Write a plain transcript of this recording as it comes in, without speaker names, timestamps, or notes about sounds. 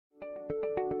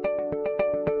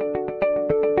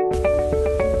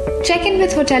Check in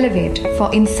with Hotelivate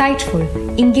for insightful,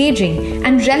 engaging,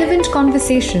 and relevant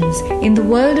conversations in the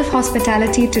world of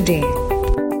hospitality today.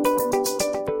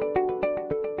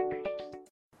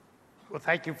 Well,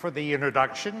 thank you for the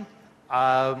introduction.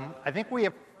 I think we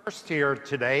have first here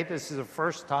today. This is the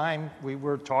first time we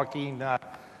were talking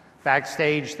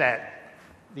backstage that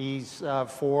these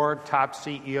four top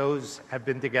CEOs have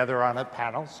been together on a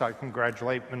panel. So I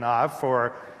congratulate Manav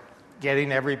for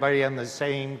getting everybody on the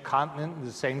same continent, in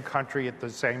the same country at the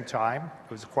same time.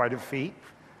 It was quite a feat.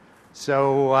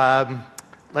 So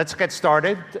let's get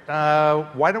started.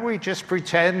 Why don't we just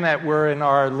pretend that we're in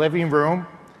our living room,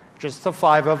 just the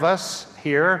five of us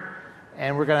here,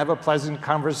 and we're going to have a pleasant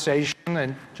conversation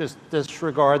and just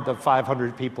disregard the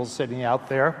 500 people sitting out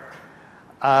there.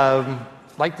 I'd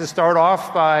like to start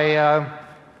off by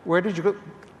where did you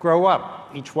grow up?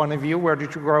 Each one of you, where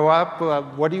did you grow up?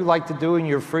 What do you like to do in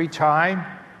your free time?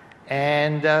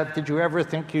 And did you ever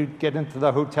think you'd get into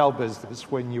the hotel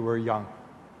business when you were young?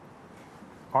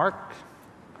 Mark?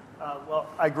 Well,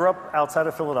 I grew up outside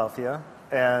of Philadelphia,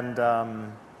 and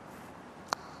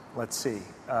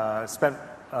spent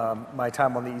my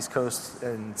time on the East Coast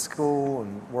in school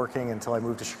and working until I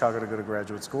moved to Chicago to go to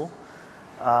graduate school.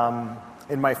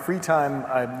 In my free time,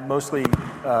 I'm mostly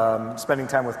spending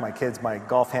time with my kids. My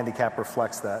golf handicap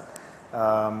reflects that.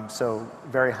 So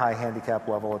very high handicap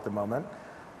level at the moment.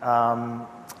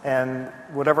 And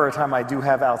whatever time I do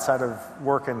have outside of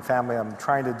work and family, I'm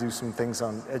trying to do some things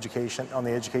on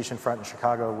the education front in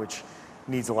Chicago, which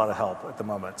needs a lot of help at the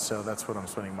moment. So that's what I'm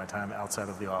spending my time outside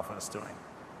of the office doing.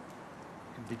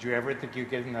 Did you ever think you'd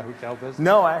get in the hotel business?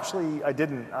 No, actually, I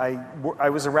didn't. I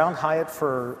was around Hyatt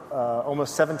for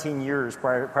almost 17 years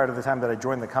prior to the time that I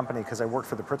joined the company because I worked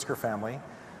for the Pritzker family.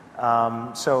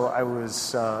 So I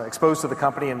was exposed to the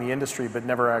company and the industry, but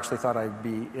never actually thought I'd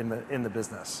be in the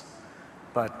business.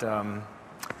 But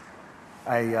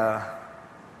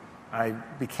I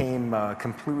became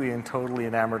completely and totally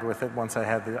enamored with it once I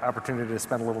had the opportunity to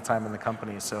spend a little time in the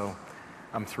company. So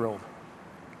I'm thrilled.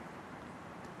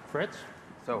 Fritz?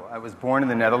 So I was born in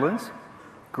the Netherlands,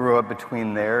 grew up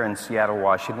between there and Seattle,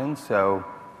 Washington. So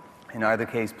in either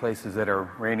case, places that are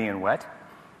rainy and wet.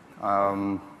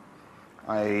 I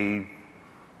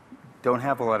don't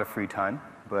have a lot of free time,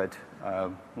 but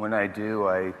when I do,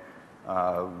 I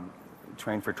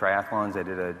train for triathlons. I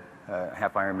did a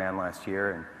half Ironman last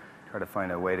year and try to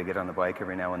find a way to get on the bike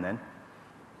every now and then.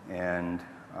 And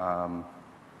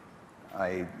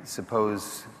I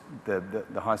suppose the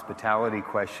hospitality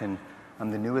question, I'm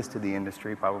the newest to the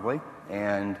industry probably,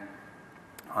 and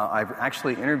I've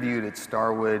actually interviewed at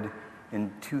Starwood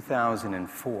in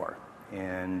 2004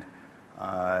 and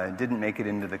didn't make it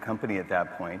into the company at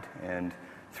that point. And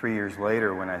 3 years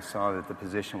later, when I saw that the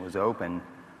position was open,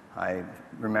 I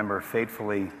remember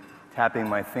fatefully tapping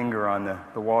my finger on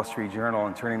the Wall Street Journal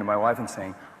and turning to my wife and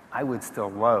saying, I would still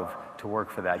love to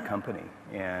work for that company.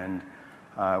 And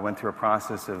went through a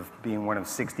process of being one of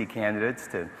 60 candidates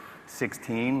to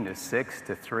 16 to 6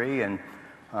 to 3. And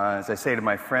as I say to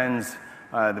my friends,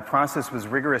 the process was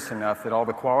rigorous enough that all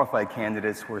the qualified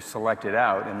candidates were selected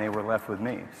out and they were left with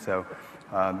me. So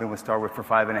I've been with Starwood for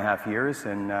 5.5 years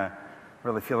and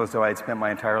really feel as though I had spent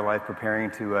my entire life preparing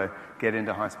to get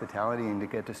into hospitality and to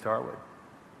get to Starwood.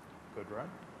 Good run.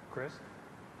 Chris?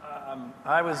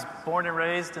 I was born and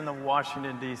raised in the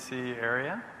Washington, D.C.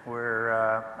 area, where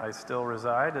I still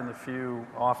reside, and the few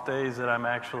off days that I'm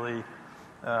actually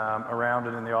around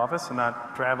and in the office and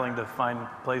not traveling to find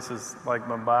places like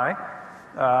Mumbai.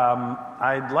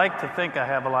 I'd like to think I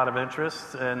have a lot of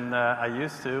interest, and I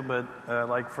used to, but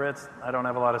like Fritz, I don't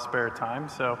have a lot of spare time.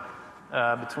 So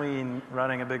between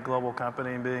running a big global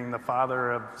company and being the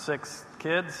father of 6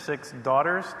 kids, 6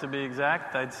 daughters to be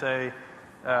exact, I'd say,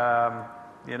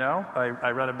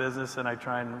 I run a business and I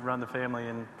try and run the family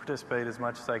and participate as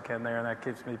much as I can there, and that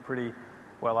keeps me pretty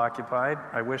well occupied.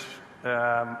 I wish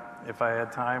if I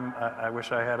had time, I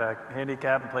wish I had a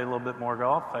handicap and played a little bit more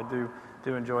golf. I do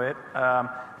enjoy it.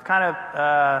 I've kind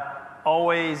of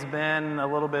always been a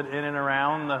little bit in and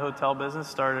around the hotel business.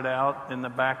 Started out in the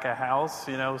back of house,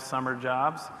 summer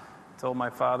jobs. Told my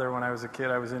father when I was a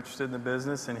kid I was interested in the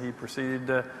business, and he proceeded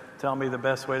to tell me the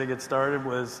best way to get started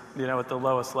was, at the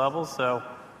lowest level. So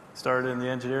started in the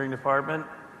engineering department,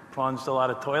 plunged a lot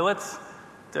of toilets,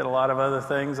 did a lot of other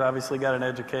things, obviously got an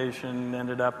education,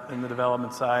 ended up in the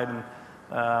development side, and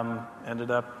ended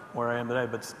up where I am today.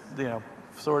 But,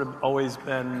 sort of always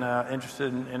been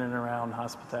interested in and around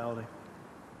hospitality.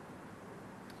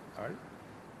 All right.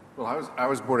 Well, I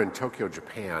was born in Tokyo,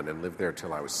 Japan, and lived there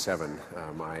till I was 7.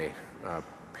 My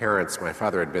parents, my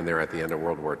father had been there at the end of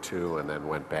World War II and then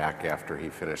went back after he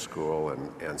finished school.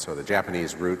 And so the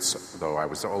Japanese roots, though I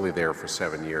was only there for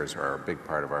 7 years, are a big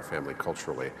part of our family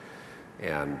culturally.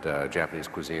 And Japanese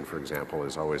cuisine, for example,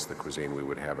 is always the cuisine we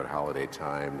would have at holiday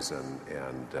times.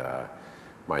 And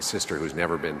my sister, who's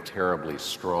never been terribly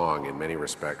strong in many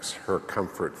respects, her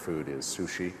comfort food is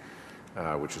sushi,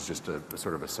 which is just a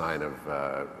sort of a sign of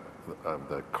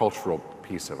the cultural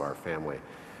piece of our family.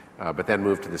 But then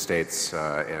moved to the States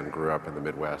and grew up in the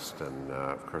Midwest, and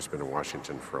of course been in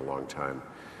Washington for a long time.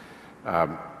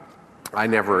 I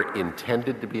never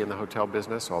intended to be in the hotel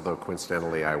business, although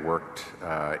coincidentally I worked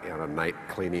on a night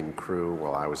cleaning crew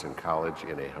while I was in college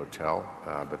in a hotel,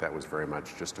 but that was very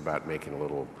much just about making a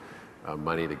little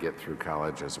money to get through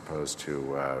college as opposed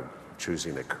to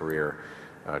choosing a career.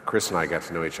 Chris and I got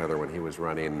to know each other when he was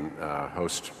running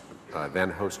then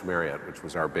Host Marriott, which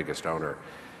was our biggest owner.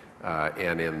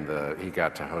 He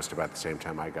got to Host about the same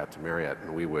time I got to Marriott,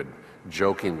 and we would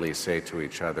jokingly say to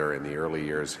each other in the early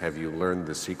years, "Have you learned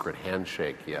the secret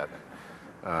handshake yet?"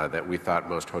 That we thought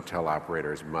most hotel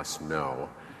operators must know.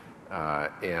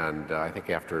 And I think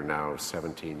after now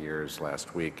 17 years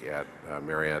last week at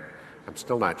Marriott, I'm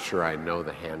still not sure I know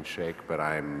the handshake, but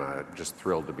I'm just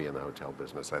thrilled to be in the hotel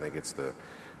business. I think it's the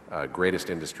greatest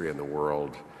industry in the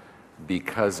world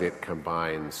because it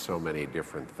combines so many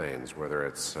different things, whether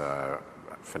it's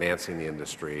financing the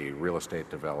industry, real estate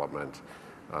development,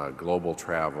 global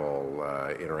travel,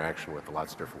 interaction with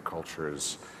lots of different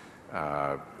cultures,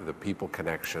 the people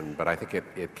connection. But I think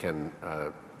it can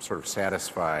sort of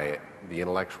satisfy the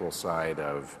intellectual side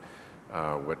of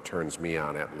what turns me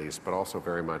on, at least, but also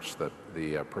very much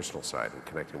the personal side and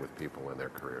connecting with people in their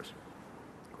careers.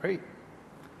 Great.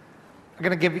 I'm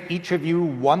going to give each of you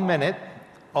 1 minute,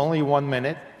 only 1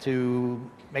 minute, to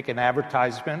make an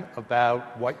advertisement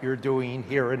about what you're doing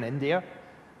here in India,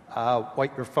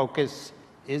 what your focus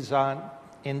is on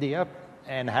India,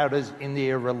 and how does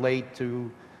India relate to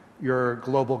your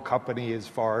global company as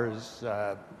far as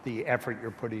the effort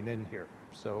you're putting in here.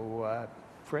 So,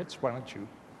 Fritz, why don't you?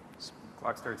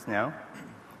 Clock starts now.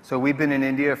 So we've been in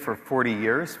India for 40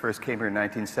 years. First came here in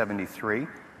 1973.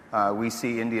 We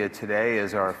see India today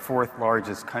as our 4th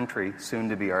largest country, soon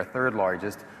to be our 3rd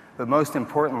largest, but most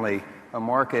importantly, a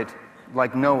market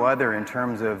like no other in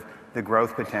terms of the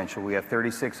growth potential. We have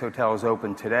 36 hotels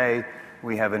open today.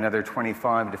 We have another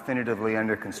 25 definitively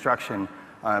under construction,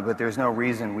 but there's no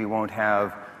reason we won't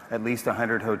have at least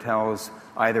 100 hotels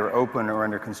either open or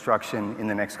under construction in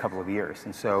the next couple of years.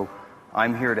 And so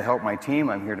I'm here to help my team.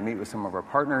 I'm here to meet with some of our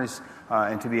partners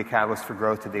and to be a catalyst for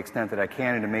growth to the extent that I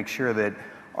can, and to make sure that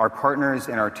our partners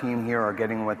and our team here are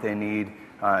getting what they need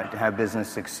to have business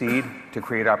succeed, to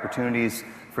create opportunities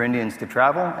for Indians to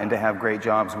travel, and to have great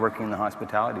jobs working in the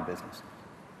hospitality business.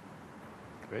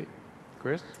 Great.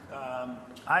 Chris?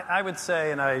 I would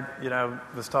say, and I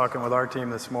was talking with our team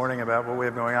this morning about what we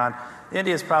have going on,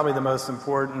 India is probably the most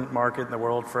important market in the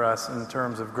world for us in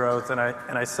terms of growth, and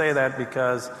I say that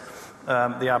because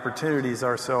the opportunities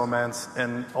are so immense,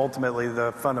 and ultimately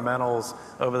the fundamentals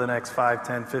over the next 5,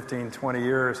 10, 15, 20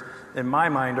 years, in my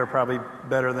mind, are probably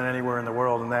better than anywhere in the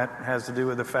world, and that has to do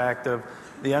with the fact of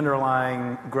the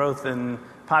underlying growth in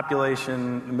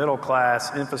population, middle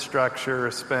class,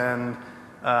 infrastructure spend,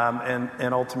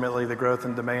 and ultimately the growth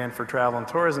in demand for travel and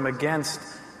tourism against,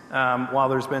 while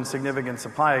there's been significant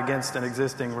supply, against an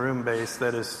existing room base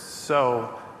that is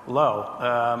so low,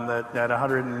 that at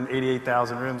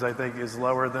 188,000 rooms, I think, is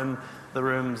lower than the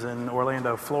rooms in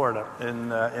Orlando, Florida, in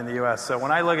the U.S. So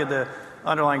when I look at the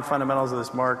underlying fundamentals of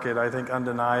this market, I think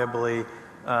undeniably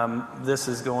India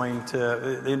is going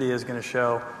to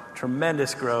show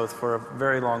tremendous growth for a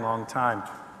very long, long time.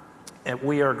 And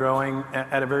we are growing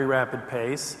at a very rapid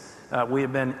pace. We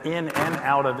have been in and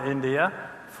out of India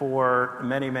for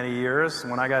many, many years.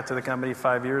 When I got to the company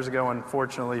 5 years ago,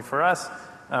 unfortunately for us,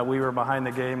 we were behind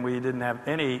the game. We didn't have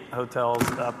any hotels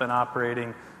up and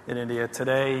operating in India.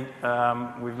 Today,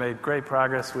 we've made great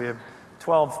progress. We have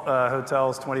 12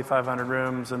 hotels, 2,500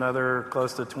 rooms, another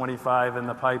close to 25 in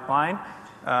the pipeline,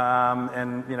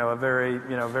 and a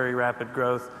very rapid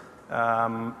growth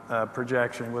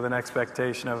projection with an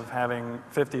expectation of having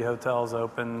 50 hotels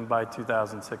open by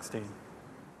 2016.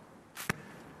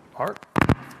 Art?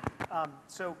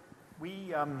 So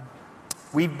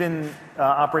we've been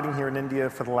operating here in India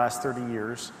for the last 30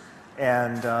 years,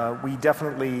 and we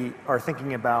definitely are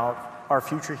thinking about our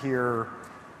future here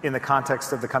in the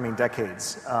context of the coming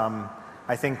decades.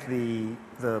 I think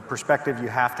the perspective you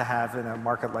have to have in a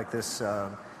market like this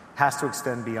has to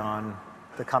extend beyond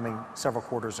the coming several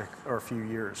quarters or a few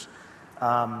years.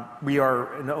 We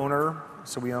are an owner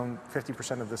So we own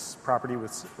 50% of this property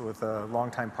with a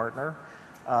longtime partner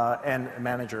and a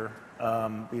manager.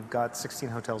 We've got 16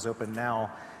 hotels open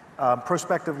now.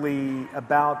 Prospectively,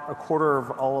 about a quarter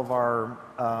of all of our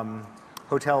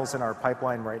hotels in our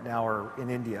pipeline right now are in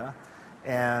India.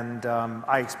 And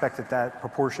I expect that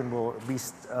proportion will at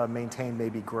least maintain,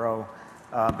 maybe grow,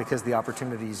 because the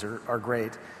opportunities are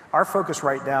great. Our focus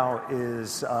right now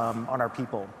is on our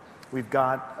people. We've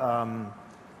got,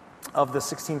 of the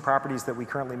 16 properties that we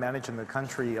currently manage in the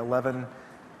country, 11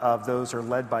 of those are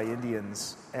led by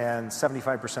Indians, and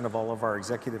 75% of all of our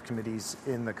executive committees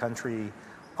in the country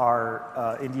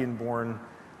are Indian-born,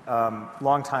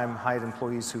 longtime Hyatt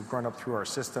employees who've grown up through our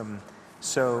system.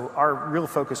 So our real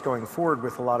focus going forward,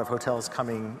 with a lot of hotels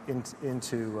coming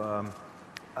into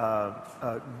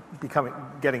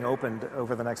getting opened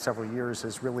over the next several years,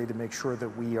 is really to make sure that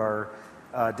we are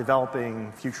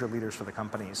developing future leaders for the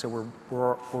company. So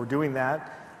we're doing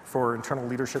that for internal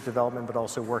leadership development, but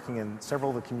also working in several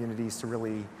of the communities to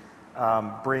really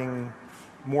bring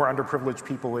more underprivileged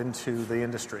people into the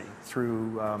industry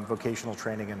through vocational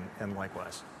training and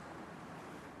likewise.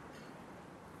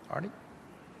 Arnie?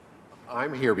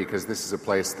 I'm here because this is a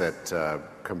place that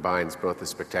combines both a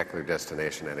spectacular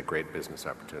destination and a great business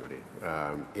opportunity.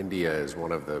 India is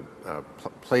one of the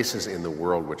places in the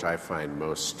world which I find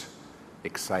most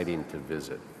exciting to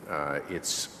visit.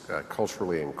 It's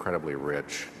culturally incredibly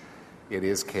rich. It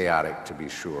is chaotic, to be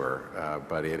sure,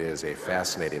 but it is a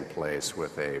fascinating place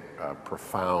with a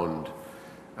profound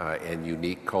and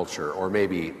unique culture, or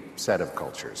maybe set of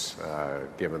cultures,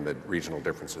 given the regional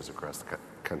differences across the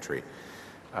country.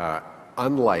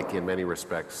 Unlike, in many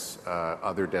respects,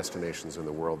 other destinations in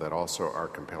the world that also are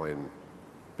compelling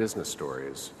business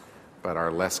stories, but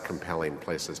are less compelling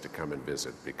places to come and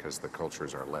visit because the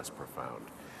cultures are less profound.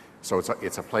 So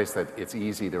it's a place that it's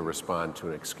easy to respond to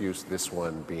an excuse, this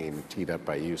one being teed up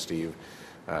by you, Steve,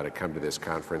 to come to this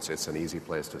conference. It's an easy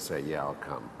place to say, yeah, I'll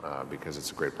come, because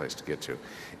it's a great place to get to.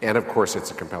 And of course,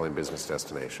 it's a compelling business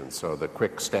destination. So the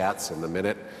quick stats in the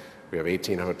minute: we have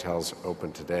 18 hotels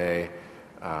open today,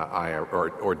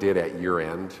 or did at year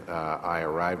end. I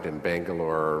arrived in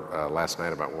Bangalore last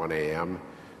night about 1 a.m.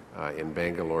 In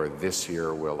Bangalore this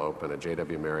year, we'll open a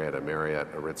JW Marriott, a Marriott,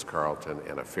 a Ritz-Carlton,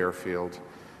 and a Fairfield.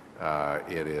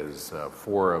 It is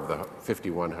 4 of the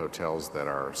 51 hotels that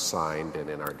are signed and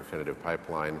in our definitive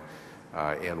pipeline.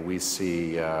 And we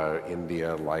see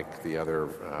India, like the other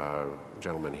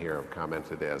gentlemen here have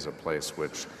commented, as a place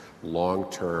which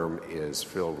long-term is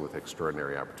filled with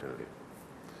extraordinary opportunity.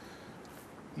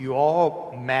 You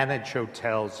all manage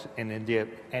hotels in India.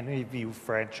 Any of you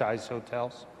franchise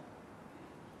hotels?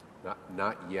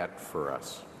 Not yet for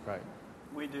us. Right.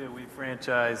 We do. We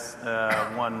franchise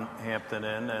one Hampton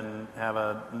Inn and have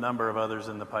a number of others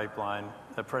in the pipeline,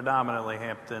 predominantly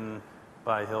Hampton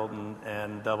by Hilton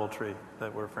and DoubleTree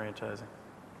that we're franchising.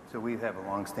 So we have a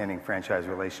long-standing franchise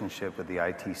relationship with the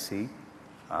ITC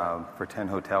for 10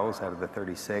 hotels out of the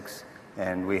 36,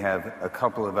 and we have a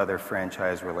couple of other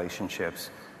franchise relationships,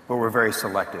 but we're very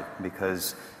selective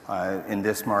because in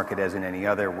this market, as in any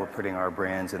other, we're putting our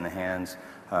brands in the hands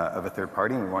of a third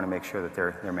party, and we want to make sure that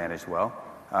they're managed well.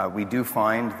 We do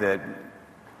find that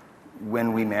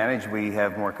when we manage, we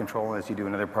have more control, as you do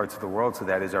in other parts of the world, so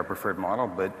that is our preferred model.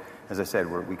 But as I said,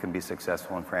 we can be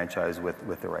successful in franchise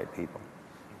with the right people.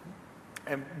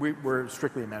 And we're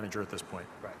strictly a manager at this point.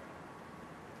 Right.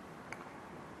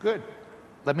 Good.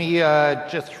 Let me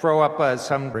just throw up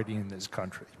some in this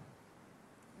country.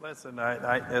 Listen,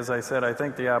 as I said, I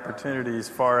think the opportunities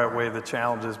far outweigh the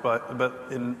challenges, but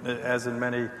as in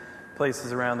many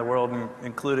places around the world,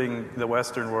 including the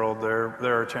Western world,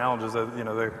 there are challenges.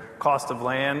 The cost of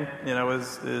land,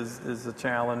 is a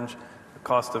challenge. The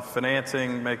cost of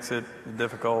financing makes it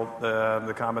difficult.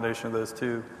 The combination of those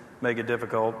two make it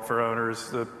difficult for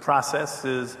owners. The process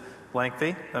is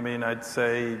lengthy. I mean, I'd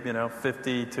say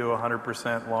 50 to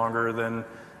 100% longer than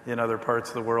in other parts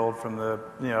of the world, from the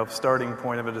starting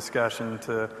point of a discussion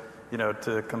to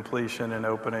to completion and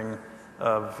opening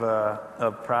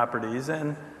of properties.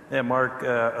 And Mark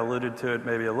alluded to it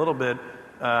maybe a little bit,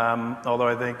 although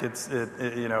I think it's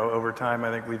over time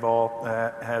I think we've all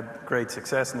had great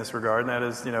success in this regard, and that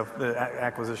is the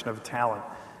acquisition of talent.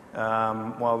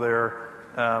 While there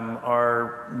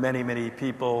are many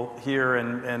people here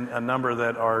and a number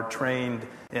that are trained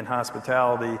in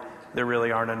hospitality, there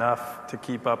really aren't enough to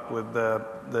keep up with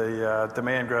the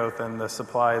demand growth and the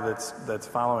supply that's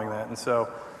following that. And so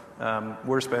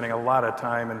we're spending a lot of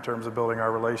time in terms of building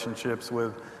our relationships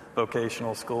with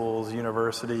vocational schools,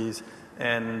 universities,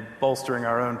 and bolstering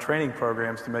our own training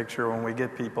programs to make sure when we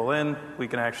get people in, we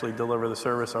can actually deliver the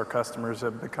service our customers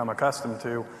have become accustomed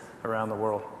to around the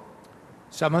world.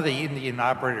 Some of the Indian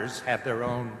operators have their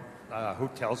own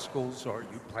hotel schools, or are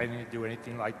you planning to do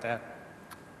anything like that?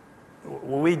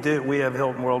 Well, we have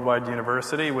Hilton Worldwide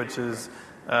University, which is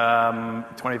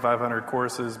 2,500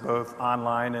 courses, both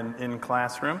online and in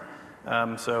classroom.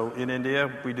 So in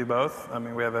India, we do both. I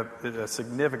mean, we have a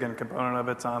significant component of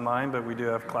it's online, but we do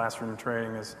have classroom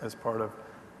training as part of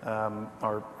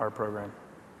our program.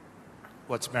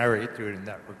 What's Marriott doing in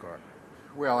that regard?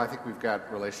 Well, I think we've got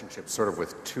relationships sort of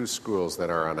with two schools that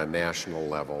are on a national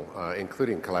level,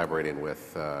 including collaborating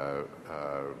with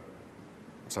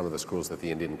some of the schools that the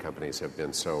Indian companies have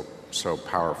been so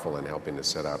powerful in helping to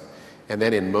set up. And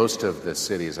then in most of the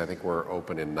cities, I think we're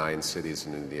open in 9 cities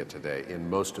in India today. In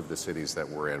most of the cities that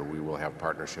we're in, we will have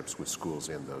partnerships with schools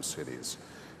in those cities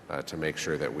to make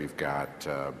sure that we've got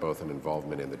both an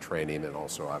involvement in the training and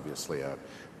also obviously a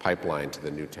pipeline to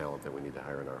the new talent that we need to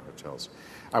hire in our hotels.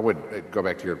 I would go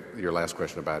back to your last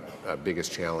question about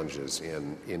biggest challenges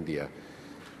in India.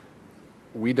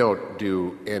 We don't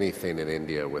do anything in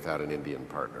India without an Indian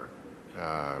partner.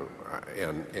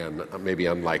 And maybe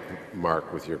unlike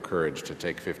Mark, with your courage to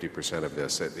take 50% of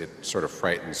this, it sort of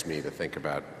frightens me to think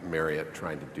about Marriott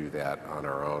trying to do that on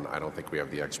our own. I don't think we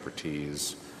have the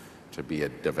expertise to be a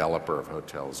developer of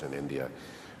hotels in India.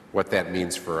 What that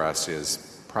means for us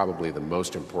is probably the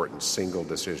most important single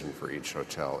decision for each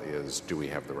hotel is, do we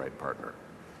have the right partner?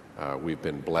 We've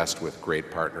been blessed with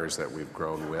great partners that we've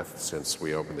grown with since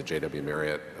we opened the JW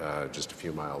Marriott just a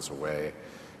few miles away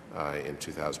in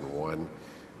 2001,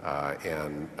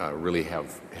 and really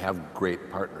have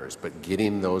great partners. But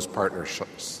getting those partner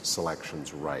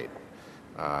selections right,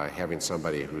 having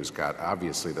somebody who's got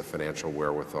obviously the financial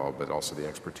wherewithal, but also the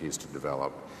expertise to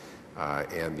develop,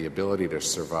 and the ability to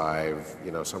survive,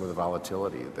 some of the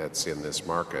volatility that's in this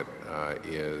market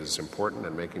is important,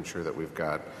 and making sure that we've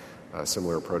got a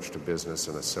similar approach to business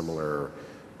and a similar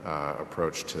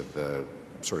approach to the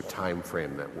sort of time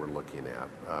frame that we're looking at.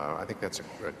 I think that's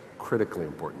a critically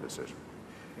important decision.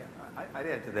 Yeah, I'd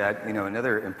add to that,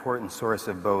 another important source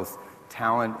of both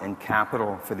talent and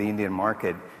capital for the Indian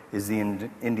market is the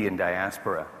Indian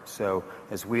diaspora. So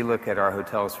as we look at our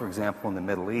hotels, for example, in the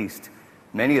Middle East,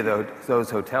 many of those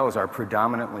hotels are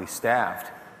predominantly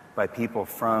staffed by people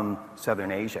from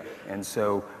Southern Asia. And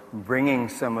so bringing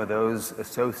some of those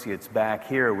associates back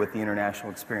here with the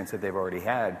international experience that they've already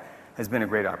had has been a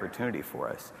great opportunity for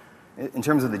us. In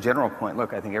terms of the general point,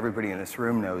 look, I think everybody in this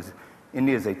room knows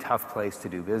India is a tough place to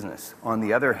do business. On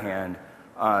the other hand,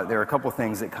 there are a couple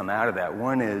things that come out of that.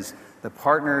 One is the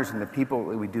partners and the people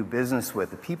that we do business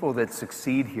with, the people that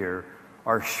succeed here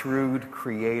are shrewd,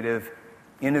 creative,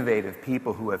 innovative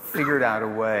people who have figured out a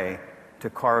way to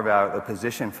carve out a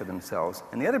position for themselves.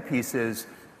 And the other piece is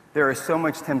there is so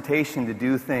much temptation to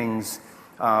do things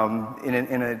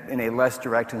in a less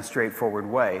direct and straightforward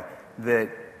way that,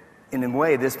 in a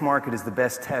way, this market is the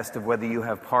best test of whether you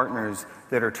have partners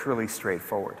that are truly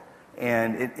straightforward.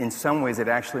 And in some ways, it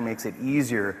actually makes it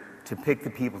easier to pick the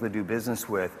people to do business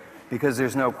with, because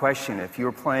there's no question, if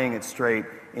you're playing it straight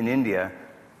in India,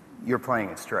 you're playing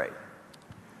it straight.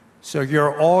 So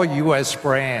you're all U.S.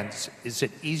 brands. Is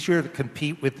it easier to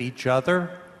compete with each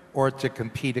other or to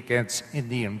compete against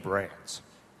Indian brands?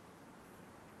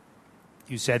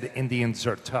 You said Indians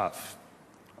are tough.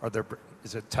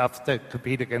 Is it tough to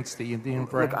compete against the Indian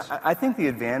brands? Look, I think the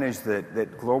advantage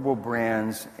that global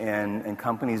brands and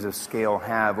companies of scale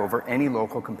have over any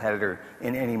local competitor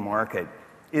in any market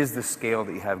is the scale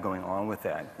that you have going on with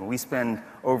that. When we spend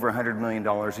over $100 million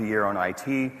a year on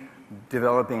IT,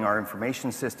 developing our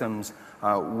information systems,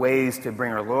 ways to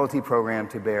bring our loyalty program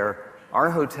to bear, our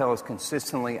hotels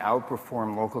consistently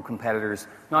outperform local competitors,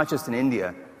 not just in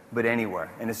India, but anywhere.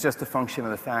 And it's just a function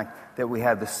of the fact that we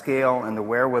have the scale and the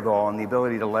wherewithal and the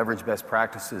ability to leverage best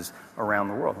practices around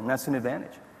the world. And that's an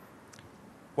advantage.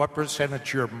 What percentage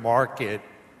of your market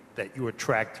that you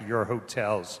attract to your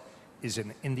hotels is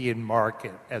an Indian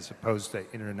market as opposed to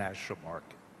international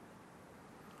market?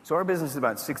 So our business is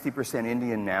about 60%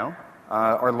 Indian now.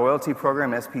 Our loyalty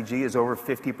program, SPG, is over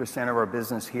 50% of our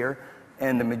business here.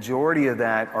 And the majority of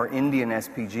that are Indian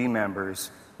SPG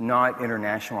members, not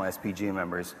international SPG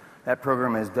members. That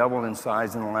program has doubled in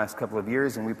size in the last couple of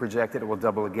years, and we project that it will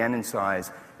double again in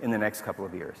size in the next couple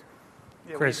of years.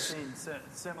 Yeah, Chris. we've seen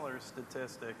similar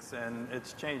statistics, and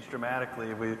it's changed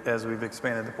dramatically as we've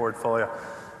expanded the portfolio.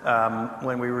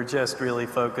 When we were just really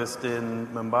focused in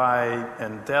Mumbai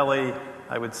and Delhi,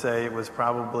 I would say it was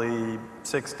probably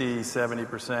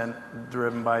 60-70%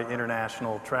 driven by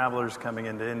international travelers coming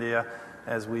into India.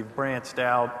 As we've branched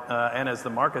out and as the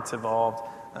market's evolved,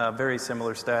 very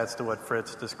similar stats to what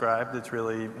Fritz described. It's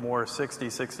really more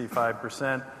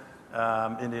 60-65%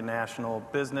 Indian national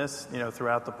business,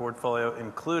 throughout the portfolio,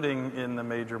 including in the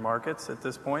major markets at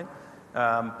this point.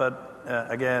 But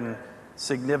again,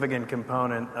 significant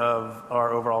component of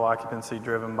our overall occupancy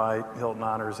driven by Hilton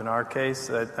Honors. In our case,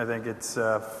 I think it's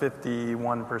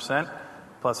 51%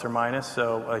 plus or minus.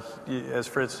 So as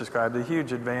Fritz described, a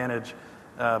huge advantage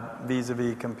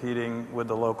vis-a-vis competing with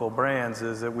the local brands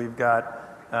is that we've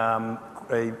got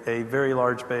a very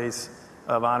large base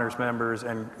of Honors members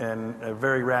and a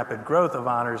very rapid growth of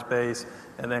Honors base,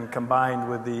 and then combined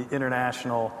with the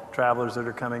international travelers that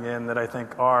are coming in that I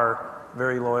think are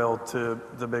very loyal to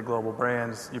the big global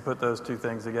brands. You put those two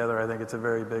things together, I think it's a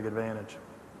very big advantage.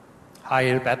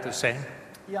 Hyatt, about the same?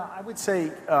 Yeah, I would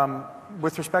say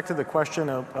with respect to the question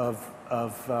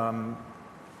of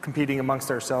competing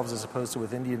amongst ourselves as opposed to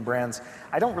with Indian brands,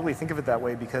 I don't really think of it that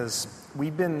way because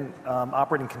we've been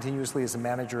operating continuously as a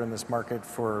manager in this market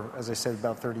for, as I said,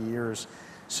 about 30 years.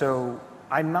 So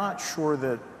I'm not sure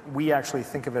that we actually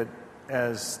think of it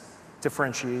as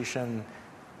differentiation,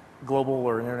 global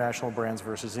or international brands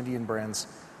versus Indian brands.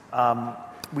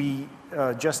 We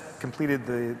just completed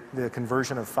the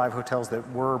conversion of 5 hotels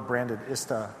that were branded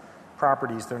ISTA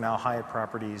properties. They're now Hyatt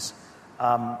properties.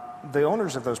 The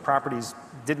owners of those properties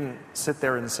didn't sit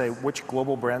there and say, which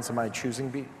global brands am I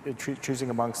choosing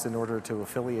amongst in order to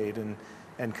affiliate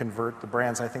and convert the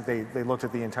brands. I think they looked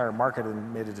at the entire market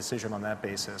and made a decision on that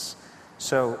basis.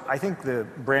 So I think the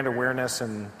brand awareness,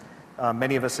 and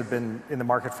many of us have been in the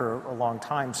market for a long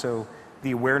time, so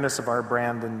the awareness of our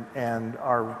brand and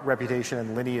our reputation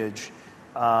and lineage,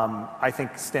 I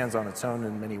think stands on its own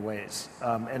in many ways.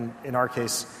 And in our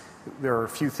case, there are a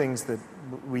few things that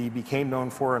we became known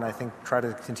for, and I think try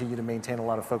to continue to maintain a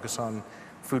lot of focus on.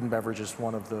 Food and beverage is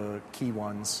one of the key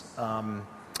ones.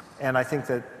 And I think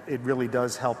that it really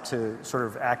does help to sort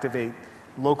of activate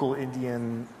local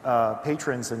Indian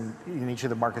patrons in each of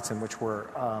the markets in which we're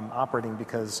operating,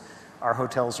 because our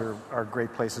hotels are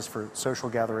great places for social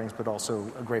gatherings, but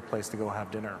also a great place to go have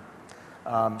dinner.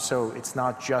 So it's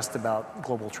not just about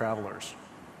global travelers.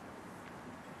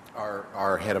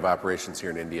 Our head of operations here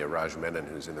in India, Raj Menon,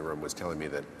 who's in the room, was telling me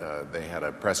that they had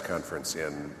a press conference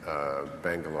in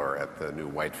Bangalore at the new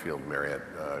Whitefield Marriott,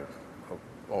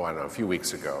 a few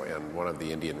weeks ago, and one of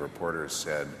the Indian reporters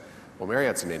said, well,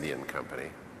 Marriott's an Indian company,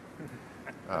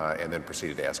 and then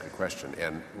proceeded to ask a question.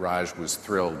 And Raj was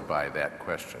thrilled by that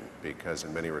question because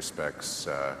in many respects,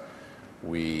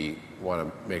 we want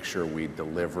to make sure we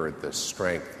deliver the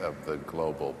strength of the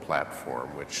global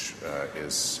platform, which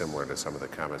is similar to some of the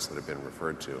comments that have been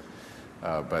referred to,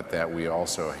 but that we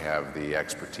also have the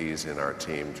expertise in our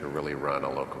team to really run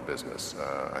a local business.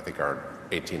 I think our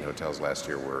 18 hotels last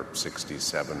year were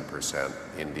 67%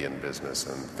 Indian business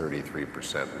and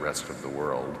 33% rest of the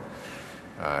world.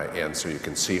 And so you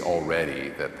can see already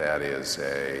that is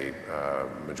a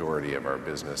majority of our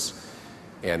business.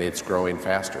 And it's growing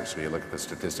faster. So you look at the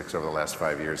statistics over the last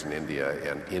 5 years in India,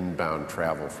 and inbound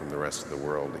travel from the rest of the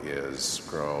world is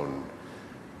grown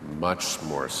much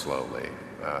more slowly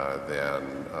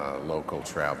than local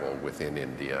travel within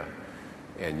India.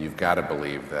 And you've got to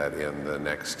believe that in the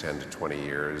next 10 to 20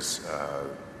 years,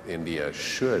 India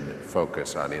should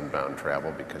focus on inbound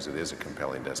travel because it is a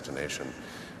compelling destination.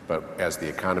 But as the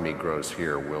economy grows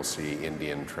here, we'll see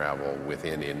Indian travel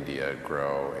within India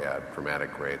grow at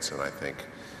dramatic rates, and I think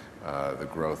the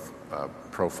growth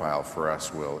profile for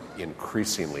us will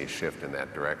increasingly shift in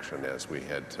that direction as we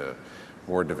head to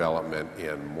more development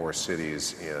in more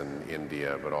cities in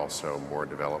India, but also more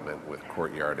development with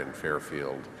Courtyard and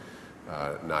Fairfield,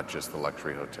 not just the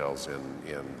luxury hotels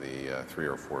in the 3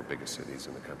 or 4 biggest cities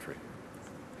in the country.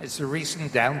 Has the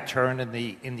recent downturn in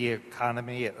the India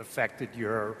economy affected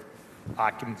your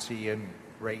occupancy and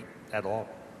rate at all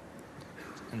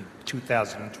in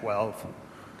 2012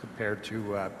 compared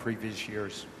to previous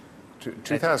years?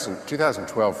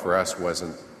 2012 for us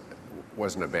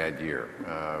wasn't a bad year.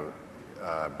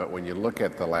 But when you look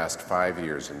at the last 5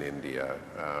 years in India,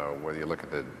 whether you look at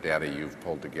the data you've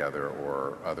pulled together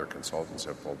or other consultants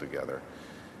have pulled together,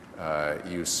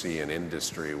 you see an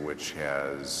industry which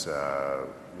has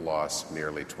lost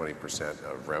nearly 20%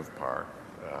 of RevPAR.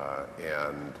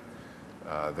 And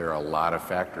there are a lot of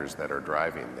factors that are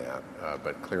driving that.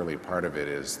 But clearly part of it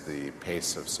is the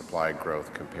pace of supply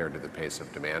growth compared to the pace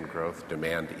of demand growth.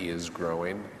 Demand is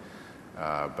growing,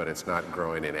 but it's not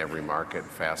growing in every market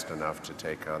fast enough to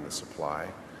take on the supply.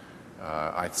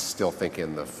 I still think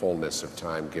in the fullness of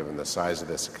time, given the size of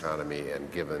this economy and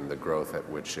given the growth at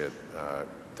which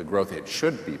the growth it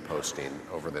should be posting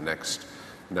over the next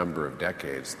number of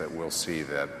decades, that we'll see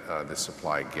that the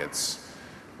supply gets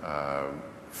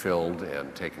filled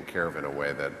and taken care of in a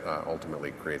way that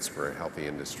ultimately creates for a healthy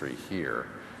industry here.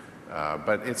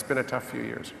 But it's been a tough few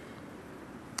years.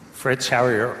 Fritz, how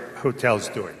are your hotels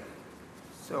doing?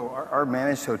 So our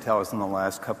managed hotels in the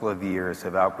last couple of years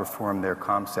have outperformed their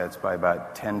comp sets by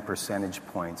about 10 percentage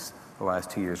points the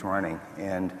last 2 years running.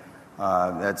 And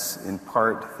that's in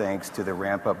part thanks to the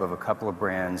ramp up of a couple of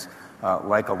brands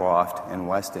like Aloft and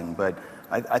Westin. But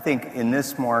I think in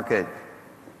this market,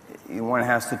 one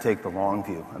has to take the long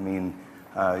view. I mean,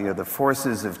 the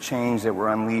forces of change that were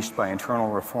unleashed by internal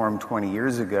reform 20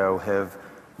 years ago have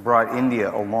brought India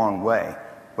a long way.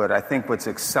 But I think what's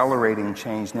accelerating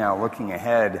change now, looking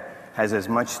ahead, has as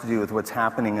much to do with what's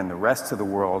happening in the rest of the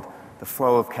world, the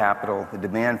flow of capital, the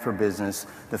demand for business,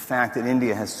 the fact that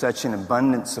India has such an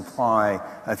abundant supply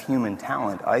of human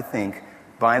talent, I think,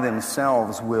 by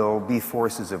themselves will be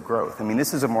forces of growth. I mean,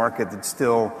 this is a market that's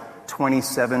still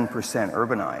 27%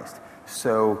 urbanized.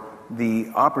 So the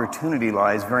opportunity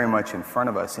lies very much in front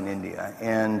of us in India.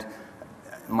 And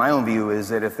my own view is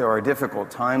that if there are difficult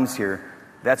times here,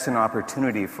 that's an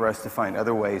opportunity for us to find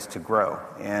other ways to grow.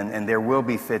 And there will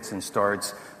be fits and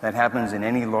starts. That happens in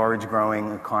any large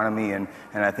growing economy, and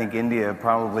I think India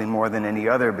probably more than any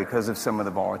other because of some of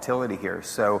the volatility here.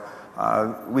 So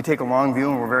we take a long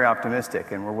view and we're very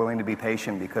optimistic, and we're willing to be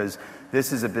patient because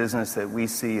this is a business that we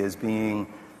see as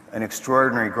being an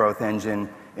extraordinary growth engine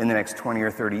in the next 20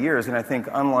 or 30 years. And I think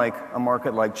unlike a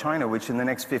market like China, which in the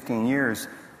next 15 years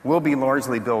will be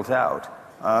largely built out,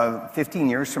 15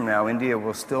 years from now, India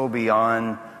will still be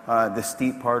on the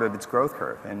steep part of its growth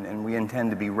curve, and we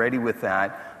intend to be ready with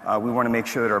that. We want to make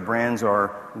sure that our brands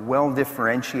are well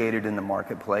differentiated in the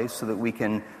marketplace so that we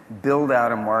can build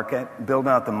out a market, build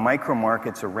out the micro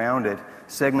markets around it,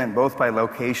 segment both by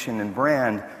location and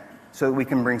brand, so that we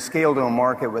can bring scale to a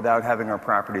market without having our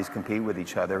properties compete with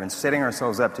each other. And setting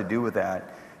ourselves up to do with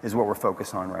that is what we're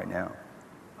focused on right now.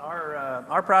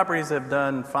 Our properties have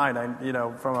done fine.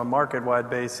 From a market-wide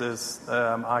basis,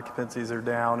 occupancies are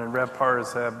down, and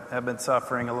RevPARs have been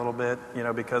suffering a little bit,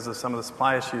 because of some of the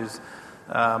supply issues.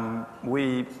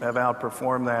 We have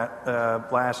outperformed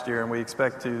that last year, and we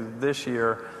expect to this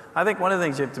year. I think one of the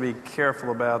things you have to be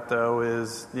careful about, though,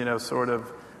 is sort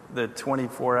of the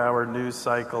 24-hour news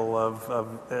cycle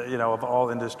of all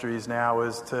industries now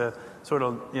is to sort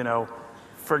of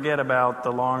forget about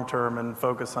the long term and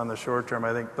focus on the short term.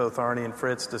 I think both Arnie and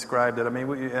Fritz described it. I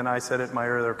mean, and I said it in my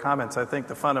earlier comments, I think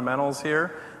the fundamentals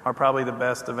here are probably the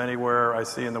best of anywhere I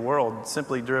see in the world,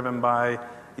 simply driven by,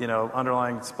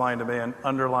 underlying supply and demand,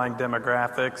 underlying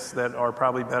demographics that are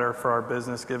probably better for our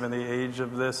business given the age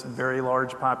of this very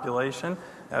large population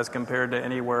as compared to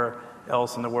anywhere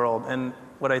else in the world. And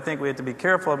what I think we have to be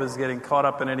careful of is getting caught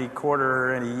up in any quarter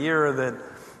or any year that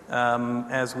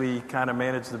as we kind of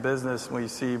manage the business, we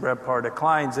see RevPAR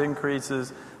declines,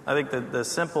 increases. I think that the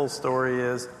simple story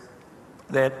is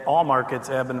that all markets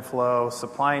ebb and flow.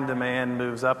 Supply and demand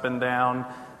moves up and down.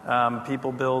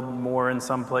 People build more in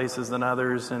some places than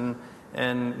others, and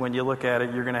when you look at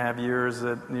it, you're going to have years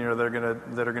that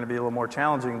that are going to be a little more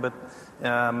challenging. But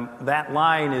that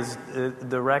line is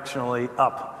directionally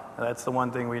up. That's the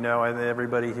one thing we know.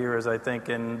 Everybody here is, I think,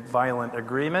 in violent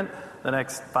agreement. The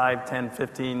next 5, 10,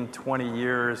 15, 20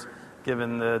 years,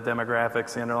 given the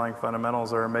demographics, the underlying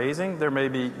fundamentals are amazing.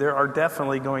 There are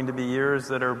definitely going to be years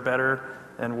that are better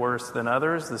and worse than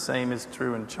others. The same is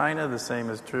true in China. The same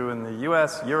is true in the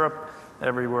U.S., Europe,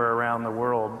 everywhere around the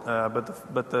world.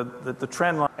 But the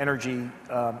trend line.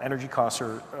 Energy costs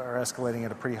are escalating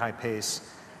at a pretty high pace.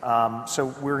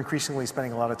 So we're increasingly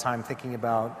spending a lot of time thinking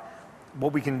about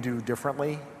what we can do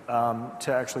differently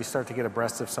to actually start to get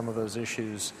abreast of some of those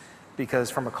issues.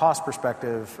 Because from a cost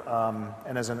perspective,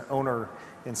 and as an owner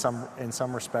in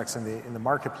some respects in the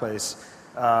marketplace,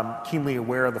 keenly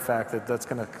aware of the fact that that's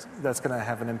going to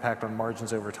have an impact on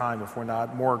margins over time if we're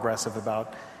not more aggressive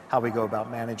about how we go about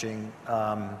managing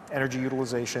energy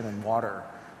utilization and water.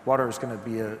 Water is going to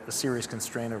be a serious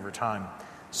constraint over time.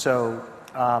 So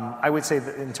I would say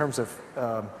that in terms of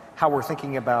how we're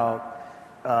thinking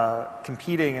about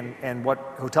competing and what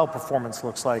hotel performance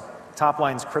looks like, top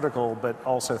line's critical, but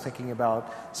also thinking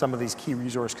about some of these key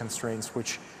resource constraints,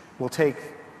 which will take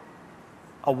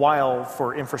a while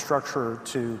for infrastructure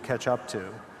to catch up to,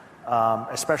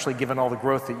 especially given all the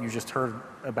growth that you just heard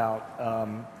about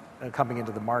coming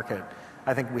into the market.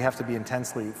 I think we have to be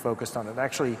intensely focused on it.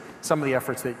 Actually, some of the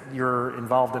efforts that you're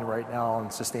involved in right now on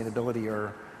sustainability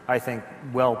are, I think,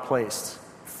 well placed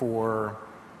for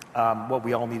what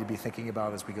we all need to be thinking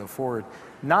about as we go forward.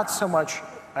 Not so much,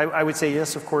 I would say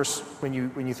yes, of course, when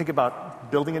you think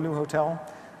about building a new hotel,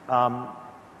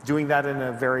 doing that in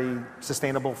a very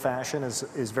sustainable fashion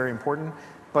is very important.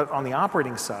 But on the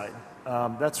operating side,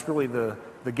 that's really the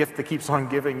gift that keeps on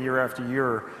giving year after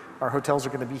year. Our hotels are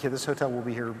going to be here. This hotel will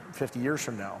be here 50 years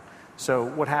from now. So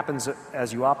what happens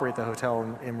as you operate the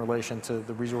hotel in relation to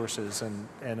the resources and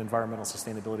environmental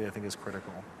sustainability, I think, is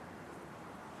critical.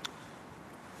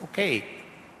 Okay,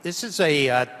 this is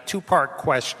a two-part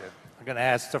question. I'm going to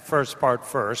ask the first part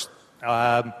first.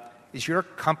 Is your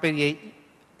company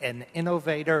an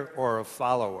innovator or a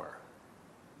follower?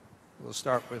 We'll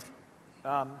start with...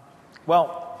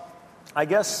 Well, I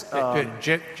guess...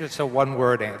 just a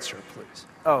one-word answer, please.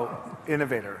 Oh,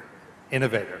 innovator.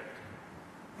 Innovator.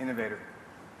 Innovator.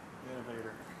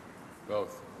 Innovator.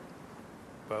 Both.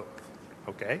 Both.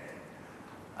 Okay.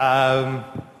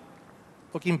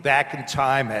 Looking back in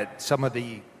time at some of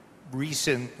the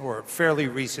recent or fairly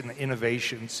recent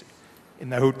innovations in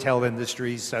the hotel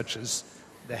industry, such as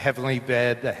the Heavenly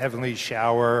Bed, the Heavenly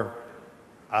Shower,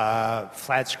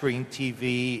 flat screen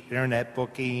TV, internet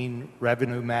booking,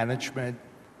 revenue management,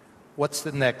 what's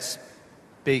the next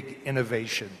big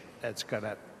innovation that's going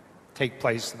to take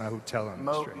place in the hotel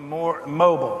industry? More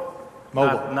mobile.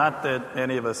 Mobile. Not that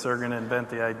any of us are going to invent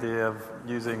the idea of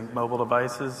using mobile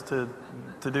devices to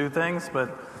do things,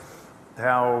 but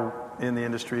how in the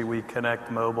industry we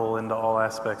connect mobile into all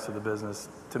aspects of the business,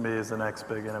 to me, is the next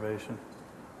big innovation.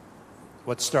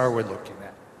 What's Starwood looking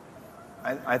at?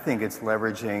 I think it's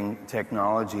leveraging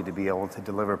technology to be able to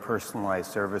deliver personalized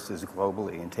services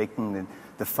globally and taking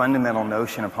the fundamental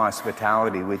notion of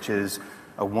hospitality, which is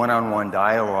a one-on-one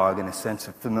dialogue and a sense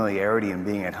of familiarity and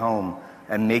being at home,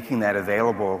 and making that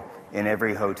available in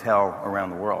every hotel around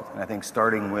the world. And I think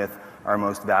starting with our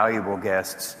most valuable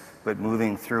guests, but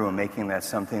moving through and making that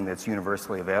something that's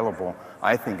universally available,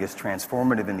 I think is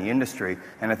transformative in the industry.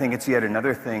 And I think it's yet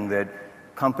another thing that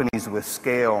companies with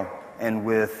scale and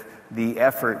with the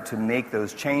effort to make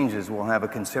those changes will have a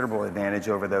considerable advantage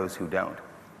over those who don't.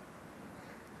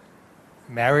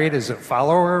 Marriott is a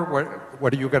follower?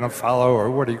 What are you going to follow, or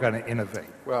what are you going to innovate?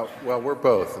 Well, we're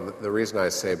both. And the reason I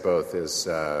say both is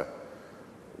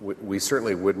we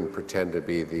certainly wouldn't pretend to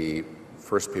be the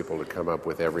first people to come up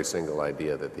with every single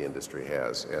idea that the industry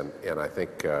has. And I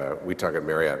think we talk at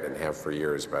Marriott and have for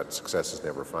years about success is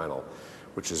never final,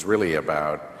 which is really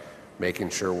about making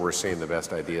sure we're seeing the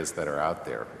best ideas that are out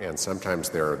there. And sometimes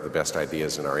they're the best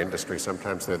ideas in our industry.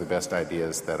 Sometimes they're the best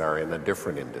ideas that are in a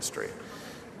different industry.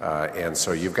 And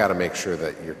so you've got to make sure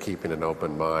that you're keeping an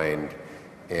open mind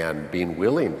and being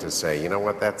willing to say, you know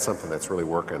what, that's something that's really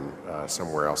working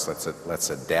somewhere else. Let's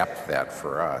adapt that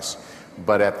for us.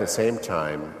 But at the same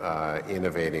time,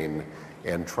 innovating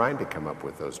and trying to come up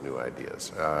with those new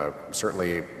ideas.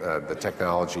 Certainly the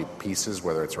technology pieces,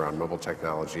 whether it's around mobile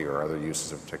technology or other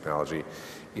uses of technology,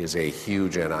 is a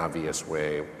huge and obvious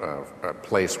way, a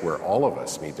place where all of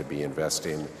us need to be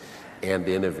investing and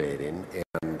innovating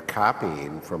and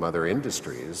copying from other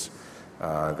industries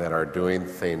that are doing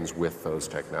things with those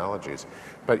technologies.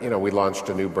 But, we launched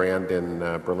a new brand in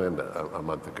Berlin a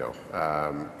month ago.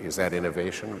 Is that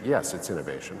innovation? Yes, it's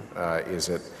innovation. Is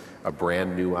it a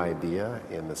brand new idea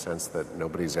in the sense that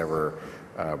nobody's ever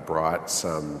brought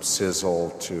some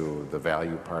sizzle to the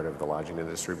value part of the lodging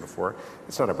industry before?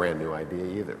 It's not a brand new idea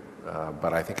either.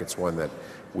 But I think it's one that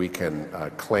we can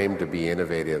claim to be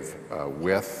innovative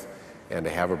with, and to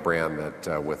have a brand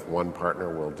that with one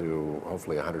partner will do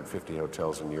hopefully 150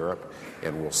 hotels in Europe,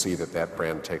 and we'll see that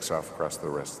brand takes off across the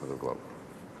rest of the globe.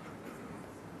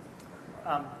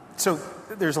 So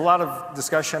there's a lot of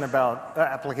discussion about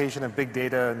application of big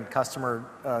data and customer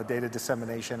data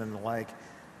dissemination and the like.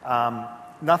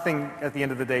 Nothing at the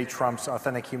end of the day trumps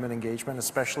authentic human engagement,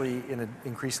 especially in an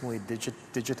increasingly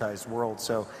digitized world.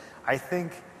 So I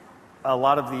think a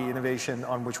lot of the innovation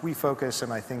on which we focus,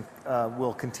 and I think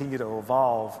will continue to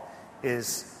evolve,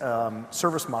 is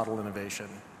service model innovation.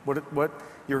 What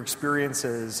your experience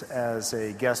is as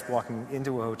a guest walking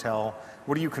into a hotel,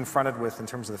 what are you confronted with in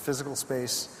terms of the physical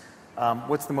space?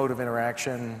 What's the mode of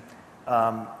interaction?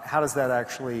 How does that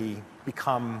actually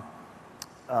become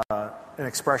an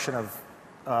expression of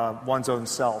one's own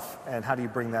self, and how do you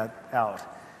bring that out?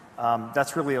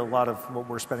 That's really a lot of what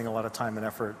we're spending a lot of time and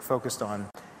effort focused on.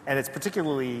 And it's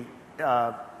particularly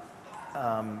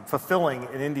fulfilling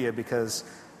in India because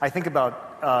I think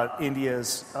about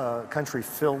India's country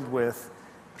filled with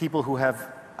people who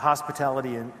have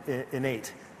hospitality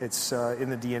innate. It's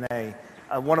in the DNA.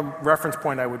 One reference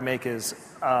point I would make is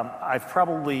I've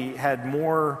probably had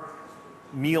more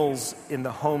meals in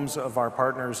the homes of our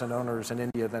partners and owners in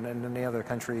India than in any other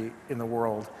country in the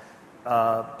world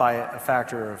by a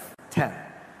factor of 10.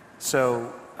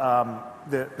 So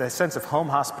the sense of home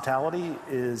hospitality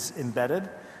is embedded.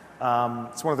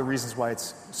 It's one of the reasons why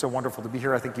it's so wonderful to be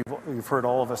here. I think you've heard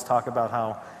all of us talk about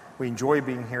how we enjoy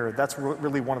being here. That's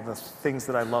really one of the things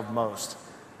that I love most.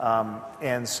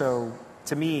 And so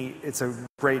to me, it's a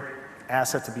great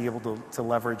asset to be able to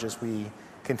leverage as we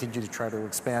continue to try to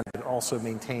expand and also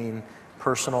maintain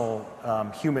personal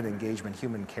human engagement,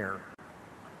 human care.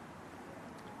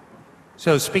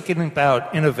 So speaking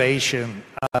about innovation,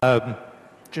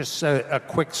 just a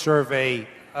quick survey.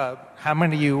 How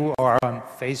many of you are on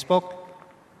Facebook?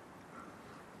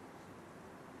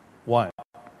 One.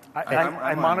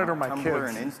 I monitor my Tumblr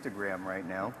kids. and Instagram right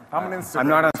now. I'm on Instagram. I'm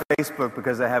not on Facebook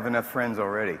because I have enough friends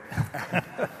already.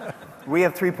 We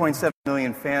have 3.7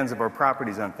 million fans of our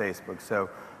properties on Facebook, so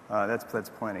that's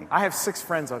plenty. I have 6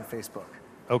 friends on Facebook.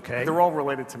 Okay. They're all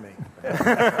related to me.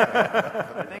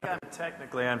 I think I'm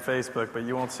technically on Facebook, but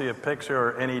you won't see a picture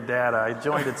or any data. I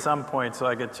joined at some point so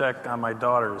I could check on my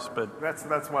daughters, but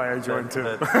That's why I joined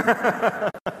too.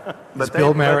 Is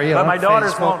Bill Murray but on my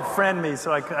daughters Facebook? won't friend me,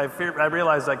 so I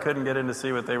realized I couldn't get in to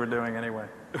see what they were doing anyway.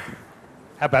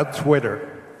 How about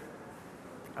Twitter?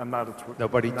 I'm not a tweeter.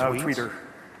 Nobody not tweets? a tweeter.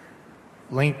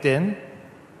 LinkedIn?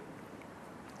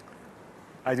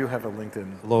 I do have a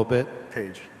LinkedIn A little bit.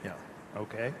 page. Yeah.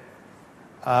 Okay.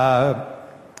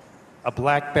 A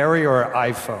BlackBerry or an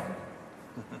iPhone?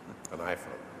 An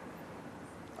iPhone.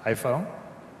 iPhone?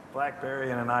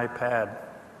 BlackBerry and an iPad.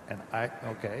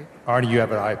 Okay. Arnie, you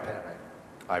have an iPad.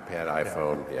 iPad,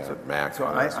 iPhone, Mac. So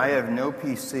I have no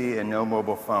PC and no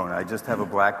mobile phone. I just have a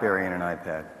BlackBerry and an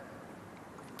iPad.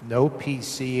 No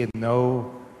PC and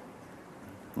no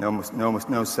No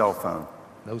cell phone.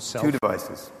 cell 2 phone.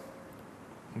 devices.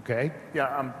 Okay. Yeah,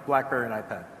 I'm BlackBerry and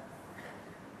iPad.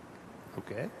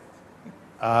 Okay.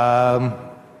 How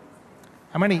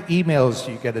many emails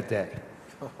do you get a day?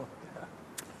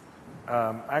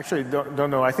 I actually don't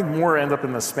know. I think more end up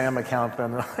in the spam account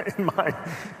than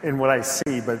in what I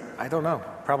see, but I don't know.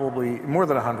 Probably more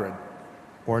than 100.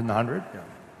 More than 100? Yeah.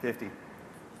 50.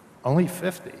 Only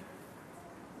 50?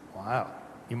 Wow.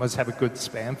 You must have a good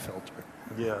spam filter.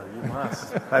 Yeah, you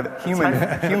must. I have human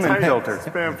filter.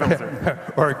 Spam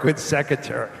filter. Or a good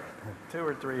secretary.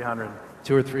 200 or 300.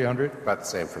 200 or 300? About the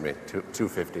same for me,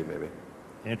 250 maybe.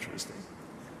 Interesting.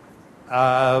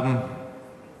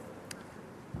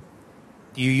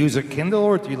 Do you use a Kindle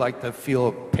or do you like the feel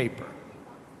of paper?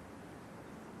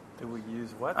 Do we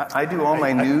use what? I do all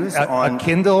my news A on...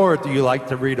 Kindle or do you like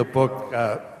to read a book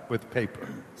with paper?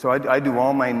 So I do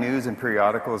all my news and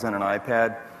periodicals on an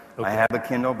iPad. Okay. I have a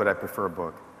Kindle, but I prefer a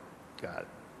book. Got it.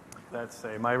 That's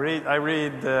same. I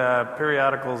read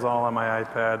periodicals all on my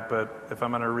iPad, but if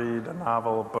I'm going to read a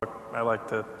novel, a book, I like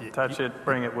to touch it,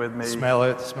 bring it with me, Smell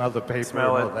it, smell the paper,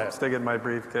 smell and all it, that. stick it in my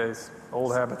briefcase.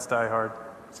 Old habits die hard.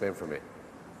 Same for me.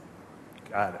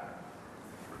 Got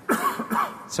it.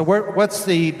 So what's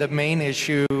the main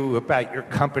issue about your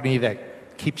company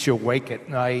that keeps you awake at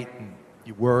night and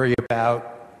you worry about?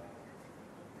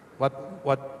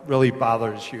 What really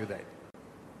bothers you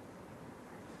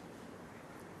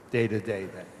day to day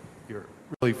that you're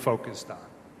really focused on?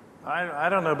 I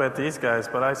don't know about these guys,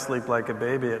 but I sleep like a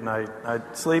baby at night. I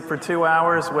sleep for 2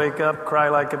 hours, wake up, cry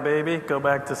like a baby, go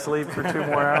back to sleep for 2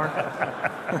 more hours.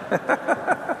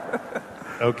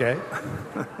 Okay.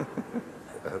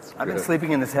 I've been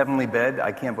sleeping in this heavenly bed.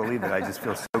 I can't believe it. I just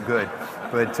feel so good.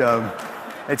 But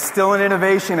it's still an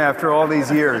innovation after all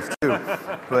these years, too.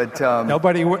 But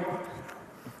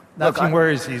Nothing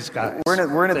worries these guys.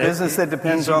 We're in a business that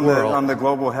depends on the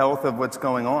global health of what's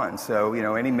going on. So,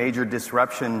 any major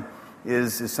disruption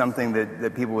is something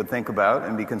that people would think about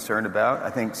and be concerned about. I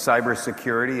think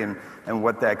cybersecurity and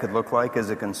what that could look like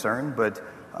is a concern. But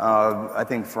I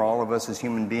think for all of us as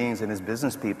human beings and as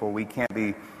business people, we can't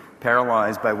be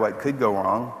paralyzed by what could go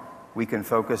wrong. We can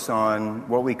focus on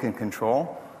what we can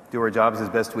control, do our jobs as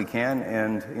best we can,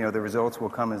 and the results will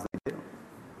come as they do.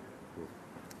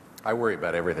 I worry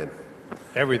about everything.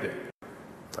 Everything.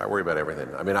 I worry about everything.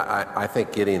 I mean, I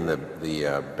think getting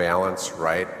the balance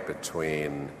right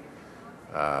between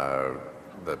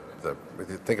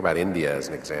think about India as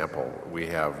an example. We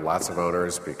have lots of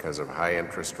owners because of high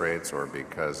interest rates or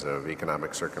because of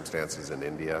economic circumstances in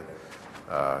India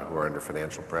who are under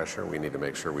financial pressure. We need to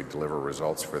make sure we deliver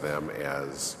results for them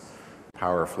as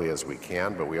powerfully as we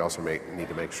can, but we also need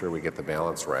to make sure we get the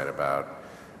balance right about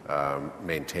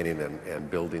maintaining and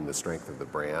building the strength of the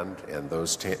brand, and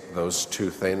those two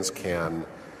things can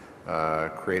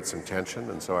create some tension,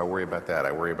 and so I worry about that.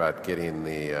 I worry about getting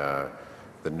the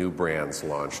the new brands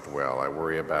launched well. I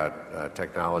worry about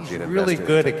technology and Really investing in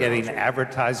good at getting technology.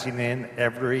 advertising in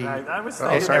every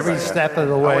sorry. step of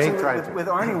the way. With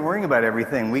Arnie worrying about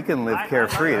everything, we can live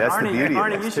carefree. That's the beauty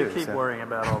Arnie, of you this, should too. keep worrying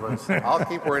about all those things. I'll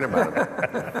keep worrying about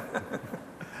it.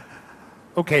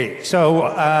 Okay,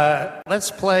 so let's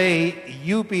play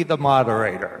You Be the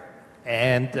Moderator.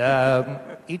 And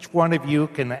each one of you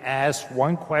can ask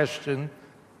one question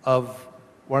of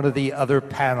one of the other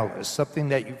panelists, something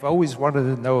that you've always wanted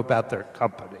to know about their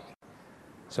company.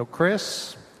 So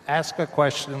Chris, ask a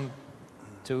question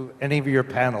to any of your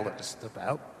panelists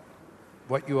about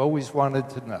what you always wanted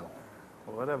to know.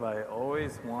 What have I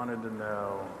always wanted to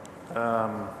know?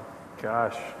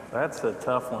 Gosh, that's a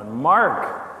tough one.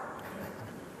 Mark,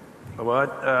 what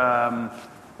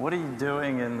are you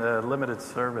doing in the limited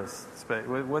service space?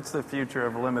 What's the future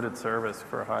of limited service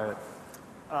for Hyatt?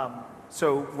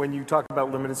 So when you talk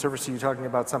about limited service, are you talking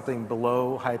about something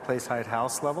below Hyatt Place, Hyatt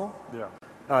House level?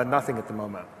 Yeah. Nothing at the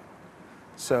moment.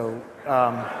 So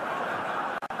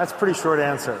that's a pretty short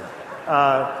answer.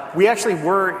 We actually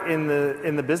were in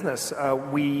the business.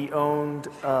 We owned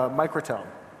Microtel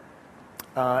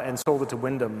and sold it to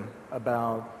Wyndham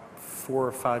about 4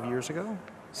 or 5 years ago,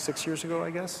 6 years ago,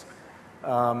 I guess.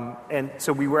 And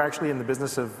so we were actually in the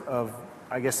business of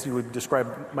I guess you would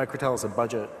describe Microtel as a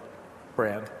budget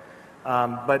brand.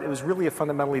 But it was really a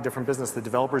fundamentally different business. The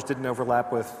developers didn't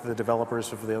overlap with the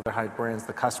developers of the other Hyatt brands.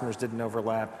 The customers didn't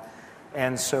overlap.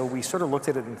 And so we sort of looked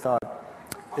at it and thought,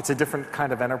 it's a different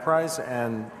kind of enterprise.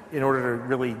 And in order to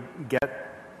really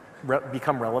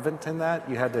become relevant in that,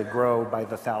 you had to grow by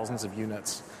the thousands of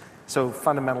units. So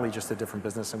fundamentally just a different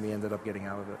business, and we ended up getting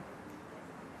out of it.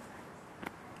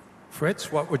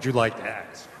 Fritz, what would you like to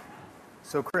ask?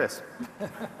 So, Chris,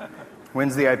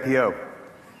 when's the IPO?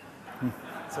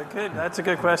 That's a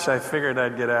good question. I figured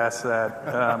I'd get asked that.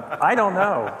 I don't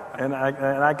know, and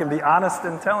I can be honest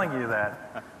in telling you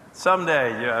that.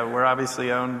 Someday, we're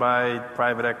obviously owned by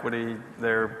private equity.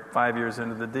 They're 5 years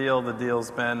into the deal. The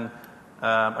deal's been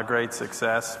a great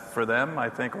success for them, I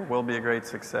think, or will be a great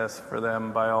success for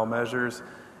them by all measures,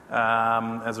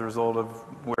 as a result of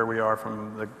where we are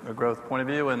from a growth point of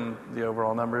view and the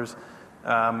overall numbers.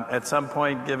 At some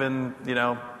point, given,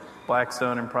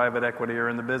 Blackstone and private equity are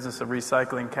in the business of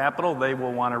recycling capital, they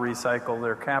will want to recycle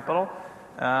their capital.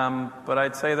 But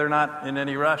I'd say they're not in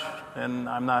any rush, and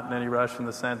I'm not in any rush in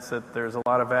the sense that there's a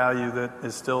lot of value that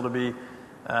is still to be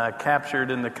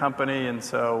captured in the company. And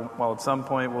so while at some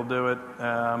point we'll do it,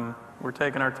 we're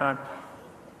taking our time.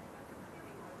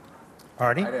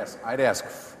 Arnie? I'd ask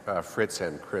Fritz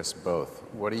and Chris both,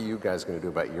 what are you guys going to do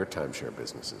about your timeshare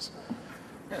businesses?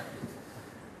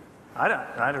 I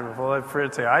don't. Well,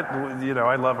 Fritz, I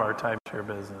love our timeshare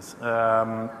business.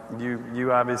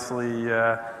 You obviously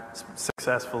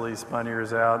successfully spun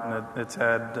yours out, and it's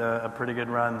had a pretty good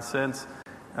run since.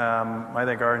 I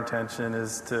think our intention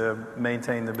is to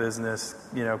maintain the business,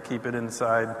 keep it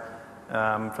inside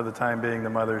for the time being the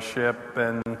mothership,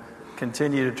 and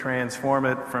continue to transform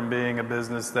it from being a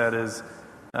business that is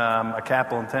a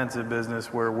capital-intensive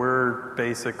business where we're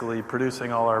basically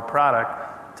producing all our product,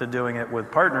 to doing it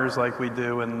with partners like we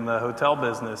do in the hotel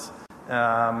business,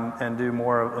 and do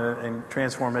more and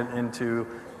transform it into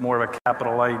more of a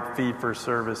capital-light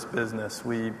fee-for-service business.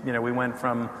 We went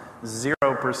from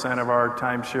 0% of our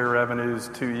timeshare revenues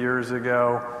 2 years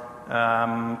ago,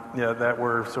 that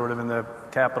were sort of in the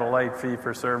capital-light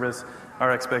fee-for-service.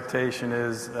 Our expectation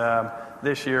is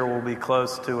this year will be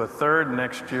close to a third.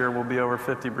 Next year will be over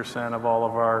 50% of all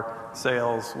of our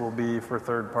sales will be for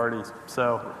third parties.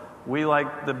 So we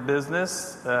like the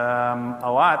business a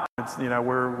lot. It's,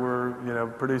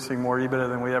 we're producing more EBITDA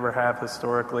than we ever have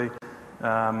historically,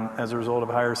 as a result of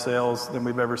higher sales than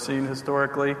we've ever seen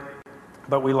historically.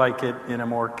 But we like it in a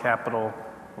more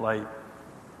capital-light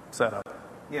setup.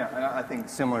 Yeah, I think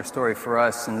similar story for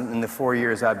us. In the 4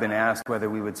 years I've been asked whether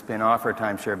we would spin off our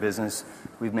timeshare business,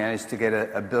 we've managed to get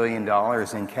 $1 billion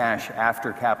in cash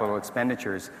after capital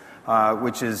expenditures,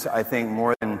 which is, I think,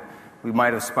 more than we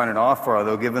might have spun it off for,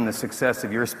 although given the success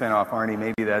of your spinoff, Arnie,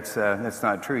 maybe that's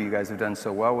not true. You guys have done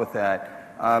so well with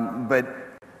that. But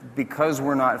because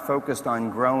we're not focused on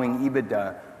growing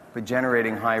EBITDA, but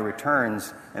generating high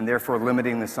returns, and therefore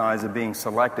limiting the size of being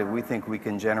selective, we think we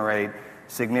can generate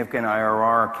significant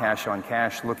IRR, cash on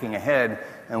cash, looking ahead,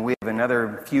 and we have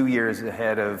another few years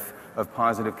ahead of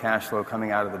positive cash flow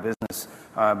coming out of the business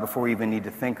before we even need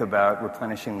to think about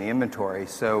replenishing the inventory.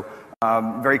 So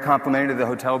very complementary to the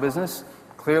hotel business,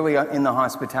 clearly in the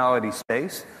hospitality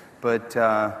space, but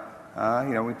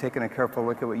we've taken a careful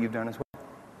look at what you've done as well.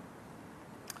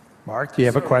 Mark, do you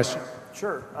have a question?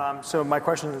 Sure. So my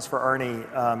question is for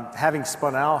Arnie. Having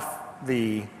spun off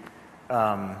the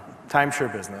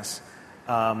timeshare business,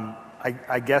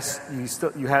 I guess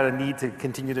you had a need to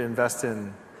continue to invest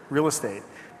in real estate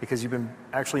because you've been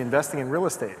actually investing in real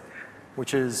estate,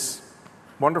 which is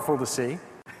wonderful to see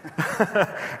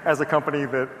as a company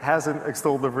that hasn't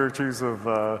extolled the virtues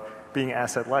of being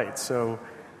asset light. So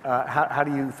how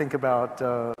do you think about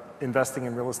investing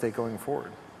in real estate going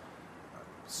forward?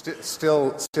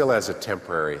 Still as a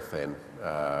temporary thing.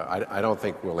 I don't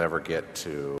think we'll ever get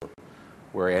to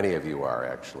where any of you are,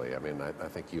 actually. I mean, I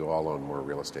think you all own more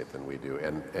real estate than we do.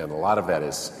 And a lot of that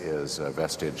is a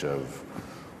vestige of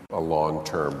a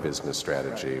long-term business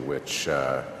strategy, which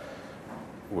I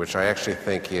actually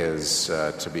think is,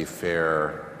 to be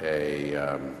fair,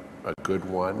 a good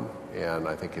one. And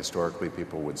I think historically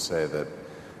people would say that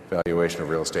valuation of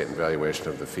real estate and valuation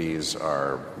of the fees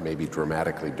are maybe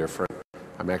dramatically different.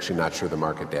 I'm actually not sure the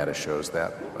market data shows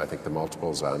that. I think the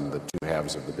multiples on the two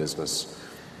halves of the business,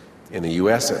 in the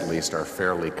U.S. at least, are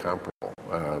fairly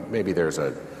comparable. Maybe there's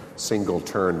a single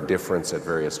turn difference at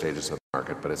various stages of the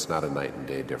market, but it's not a night and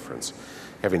day difference.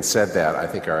 Having said that, I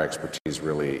think our expertise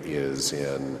really is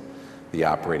in the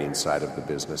operating side of the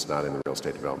business, not in the real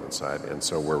estate development side. And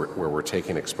so where we're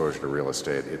taking exposure to real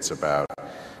estate, it's about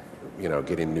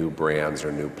getting new brands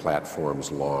or new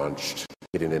platforms launched,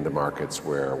 getting into markets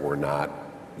where we're not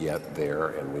yet there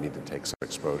and we need to take some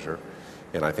exposure.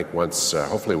 And I think once,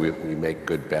 hopefully we make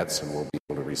good bets and we'll be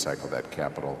able to recycle that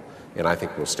capital. And I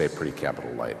think we'll stay pretty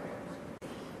capital light.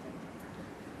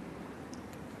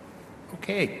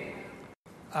 Okay.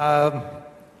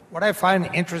 What I find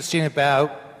interesting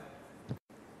about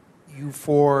you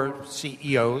four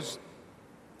CEOs,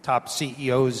 top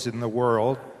CEOs in the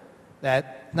world,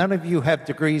 that none of you have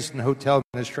degrees in hotel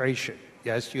administration.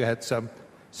 Yes, you had some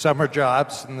summer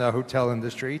jobs in the hotel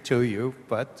industry, two of you,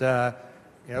 but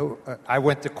I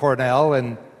went to Cornell,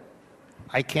 and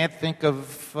I can't think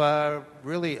of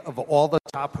really of all the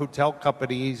top hotel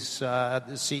companies,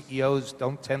 the CEOs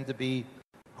don't tend to be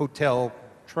hotel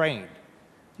trained.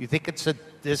 Do you think it's a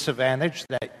disadvantage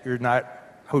that you're not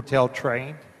hotel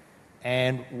trained?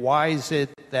 And why is it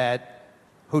that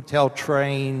hotel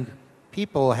trained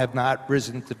people have not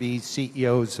risen to be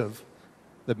CEOs of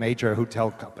the major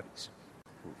hotel companies?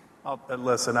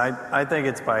 Listen, I think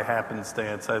it's by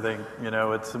happenstance. I think,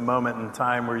 it's a moment in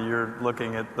time where you're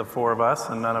looking at the four of us,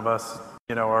 and none of us,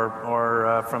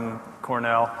 are from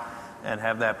Cornell and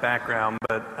have that background.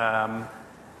 But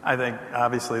I think,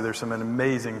 obviously, there's some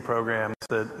amazing programs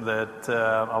that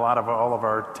all of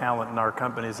our talent in our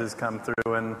companies has come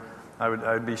through. And I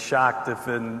would be shocked if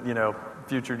in,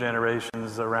 future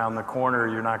generations around the corner,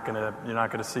 you're not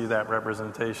gonna see that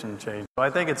representation change. So I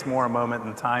think it's more a moment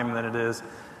in time than it is,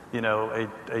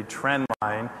 a trend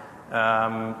line.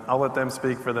 I'll let them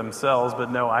speak for themselves,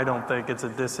 but no, I don't think it's a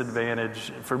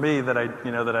disadvantage for me that I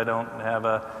don't have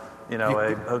a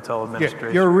hotel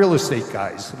administration. You're a real estate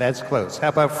guy, so that's close. How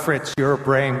about Fritz? You're a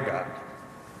brand guy.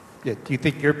 Yeah, do you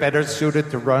think you're better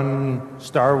suited to run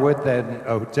Starwood than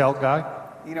a hotel guy?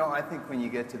 I think when you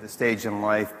get to the stage in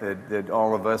life that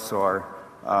all of us are,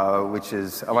 which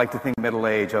is, I like to think middle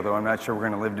age, although I'm not sure we're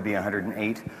going to live to be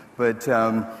 108. But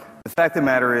the fact of the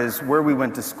matter is, where we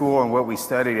went to school and what we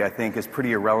studied, I think, is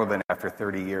pretty irrelevant after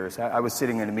 30 years. I was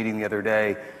sitting in a meeting the other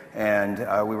day, and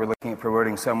we were looking at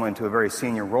promoting someone to a very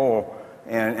senior role,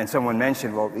 and someone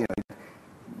mentioned, well,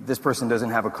 this person doesn't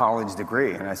have a college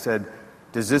degree. And I said,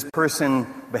 does this person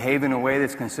behave in a way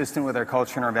that's consistent with our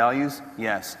culture and our values?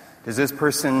 Yes. Does this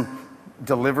person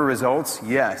deliver results?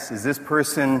 Yes. Is this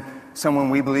person someone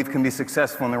we believe can be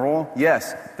successful in the role?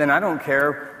 Yes. Then I don't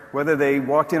care whether they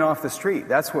walked in off the street.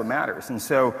 That's what matters. And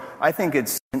so I think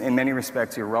it's, in many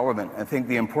respects, irrelevant. I think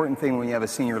the important thing when you have a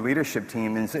senior leadership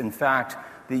team is, in fact,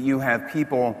 that you have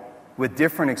people with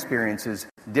different experiences,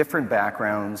 different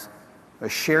backgrounds, a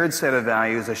shared set of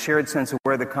values, a shared sense of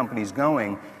where the company's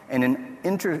going, and in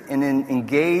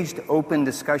engaged, open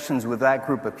discussions with that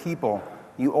group of people,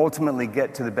 you ultimately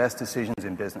get to the best decisions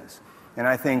in business. And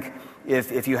I think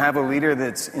if you have a leader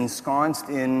that's ensconced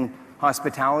in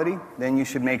hospitality, then you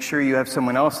should make sure you have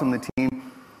someone else on the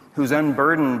team who's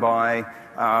unburdened by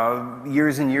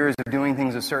years and years of doing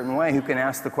things a certain way, who can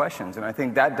ask the questions. And I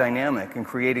think that dynamic and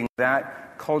creating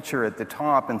that culture at the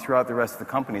top and throughout the rest of the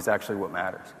company is actually what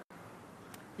matters.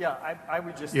 Yeah, I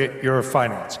would just... You're a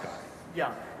finance guy.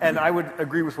 Yeah, and I would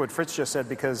agree with what Fritz just said,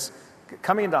 because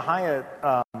coming into Hyatt,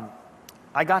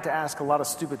 I got to ask a lot of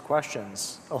stupid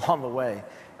questions along the way.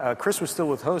 Chris was still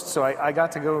with Host, so I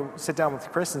got to go sit down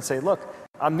with Chris and say, look,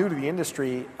 I'm new to the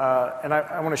industry, and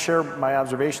I want to share my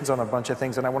observations on a bunch of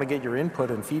things, and I want to get your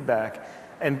input and feedback.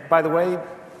 And by the way,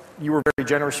 you were very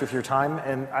generous with your time,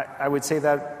 and I would say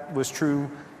that was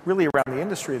true really around the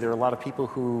industry, there are a lot of people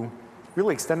who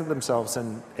really extended themselves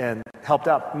and helped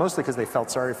out, mostly because they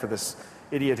felt sorry for this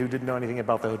idiot who didn't know anything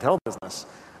about the hotel business.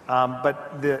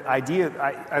 But the idea,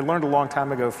 I learned a long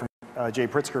time ago from Jay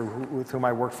Pritzker, with whom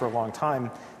I worked for a long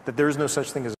time, that there is no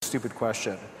such thing as a stupid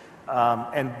question.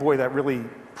 And boy, that really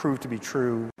proved to be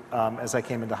true as I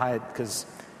came into Hyatt, because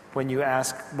when you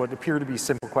ask what appear to be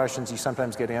simple questions, you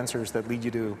sometimes get answers that lead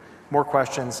you to more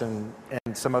questions and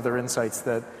some other insights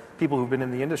that people who've been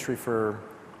in the industry for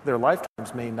their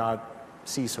lifetimes may not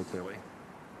see so clearly.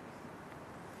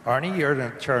 Arnie, you're an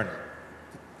attorney.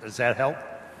 Does that help?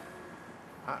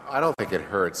 I don't think it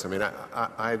hurts. I mean,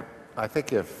 I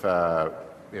think if there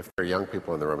are young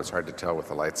people in the room, it's hard to tell with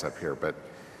the lights up here, but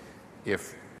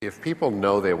if people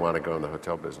know they want to go in the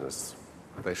hotel business,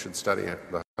 they should study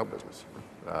the hotel business.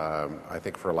 I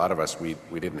think for a lot of us, we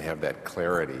didn't have that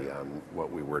clarity on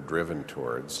what we were driven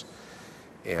towards.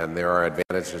 And there are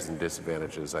advantages and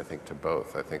disadvantages, I think, to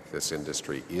both. I think this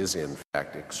industry is, in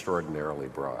fact, extraordinarily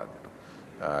broad.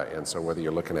 And so whether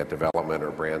you're looking at development or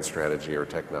brand strategy or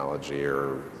technology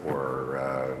or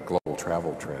global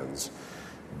travel trends,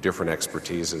 different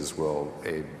expertises will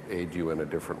aid you in a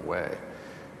different way.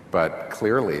 But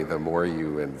clearly, the more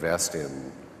you invest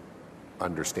in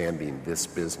understanding this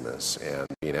business and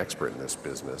being expert in this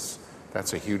business,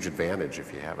 that's a huge advantage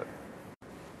if you have it.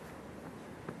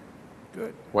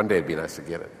 Good. One day it'd be nice to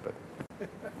get it, but.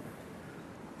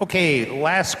 Okay,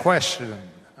 last question.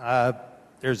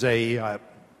 There's a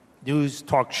news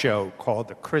talk show called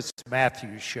The Chris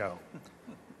Matthews Show.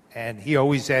 And he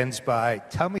always ends by,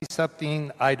 tell me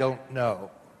something I don't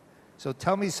know. So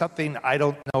tell me something I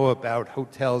don't know about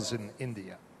hotels in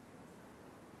India.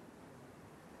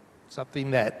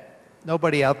 Something that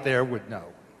nobody out there would know.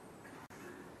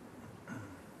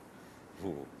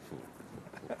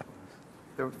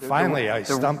 Finally, I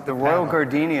stumped the Royal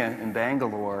Gardenia in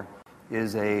Bangalore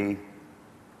is a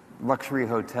luxury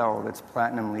hotel that's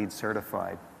Platinum LEED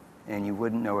certified, and you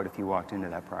wouldn't know it if you walked into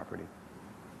that property.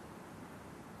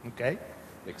 Okay.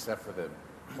 Except for the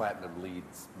Platinum LEED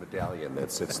medallion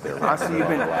that sits there. So you've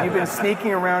been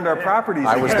sneaking around our properties.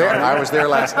 I was there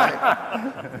last night.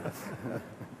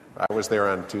 I was there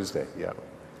on Tuesday. Yeah,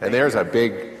 and there's a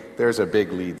big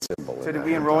LEED symbol. So did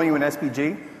we enroll you in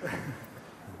SPG?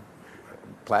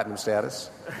 Platinum status?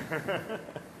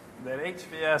 That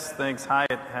HVS thinks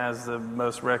Hyatt has the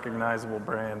most recognizable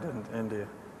brand in India.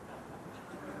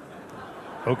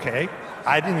 Okay.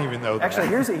 I didn't even know that. Actually,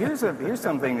 here's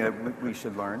something that we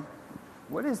should learn.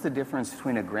 What is the difference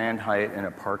between a Grand Hyatt and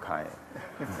a Park Hyatt?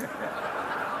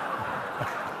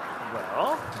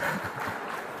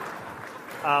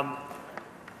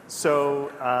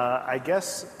 I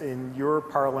guess in your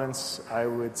parlance, I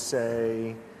would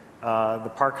say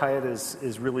the Park Hyatt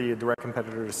is really a direct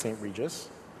competitor to St. Regis.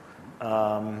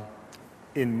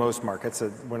 In most markets,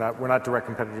 we're not direct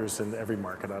competitors in every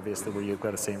market, obviously, where you've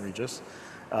got a St. Regis.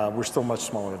 We're still much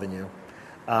smaller than you.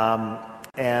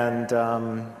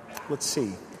 Let's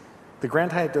see. The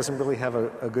Grand Hyatt doesn't really have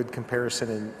a good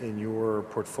comparison in your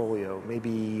portfolio.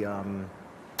 Maybe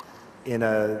in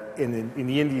the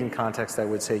Indian context, I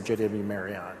would say JW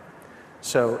Marriott.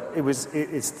 So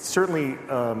it's certainly,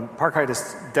 Park Hyatt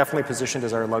is definitely positioned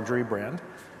as our luxury brand.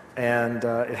 And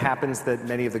it happens that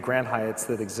many of the Grand Hyatts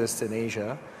that exist in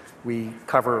Asia, we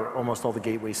cover almost all the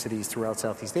gateway cities throughout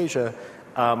Southeast Asia,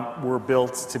 were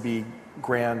built to be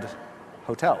grand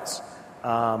hotels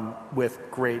with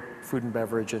great food and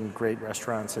beverage and great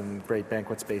restaurants and great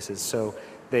banquet spaces. So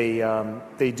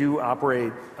they do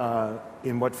operate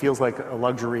in what feels like a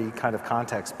luxury kind of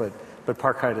context, but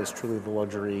Park Hyatt is truly the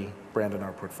luxury brand in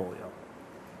our portfolio.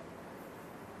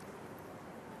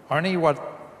 Arnie, what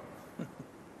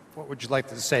would you like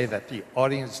to say that the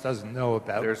audience doesn't know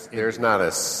about? There's not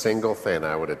a single thing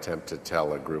I would attempt to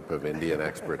tell a group of Indian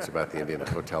experts about the Indian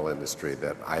hotel industry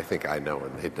that I think I know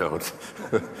and they don't.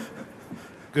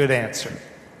 Good answer.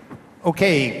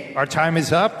 Okay, our time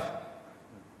is up.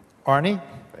 Arnie?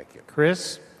 Thank you.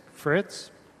 Chris?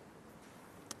 Fritz?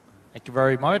 Thank you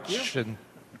very much. And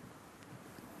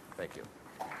Thank you.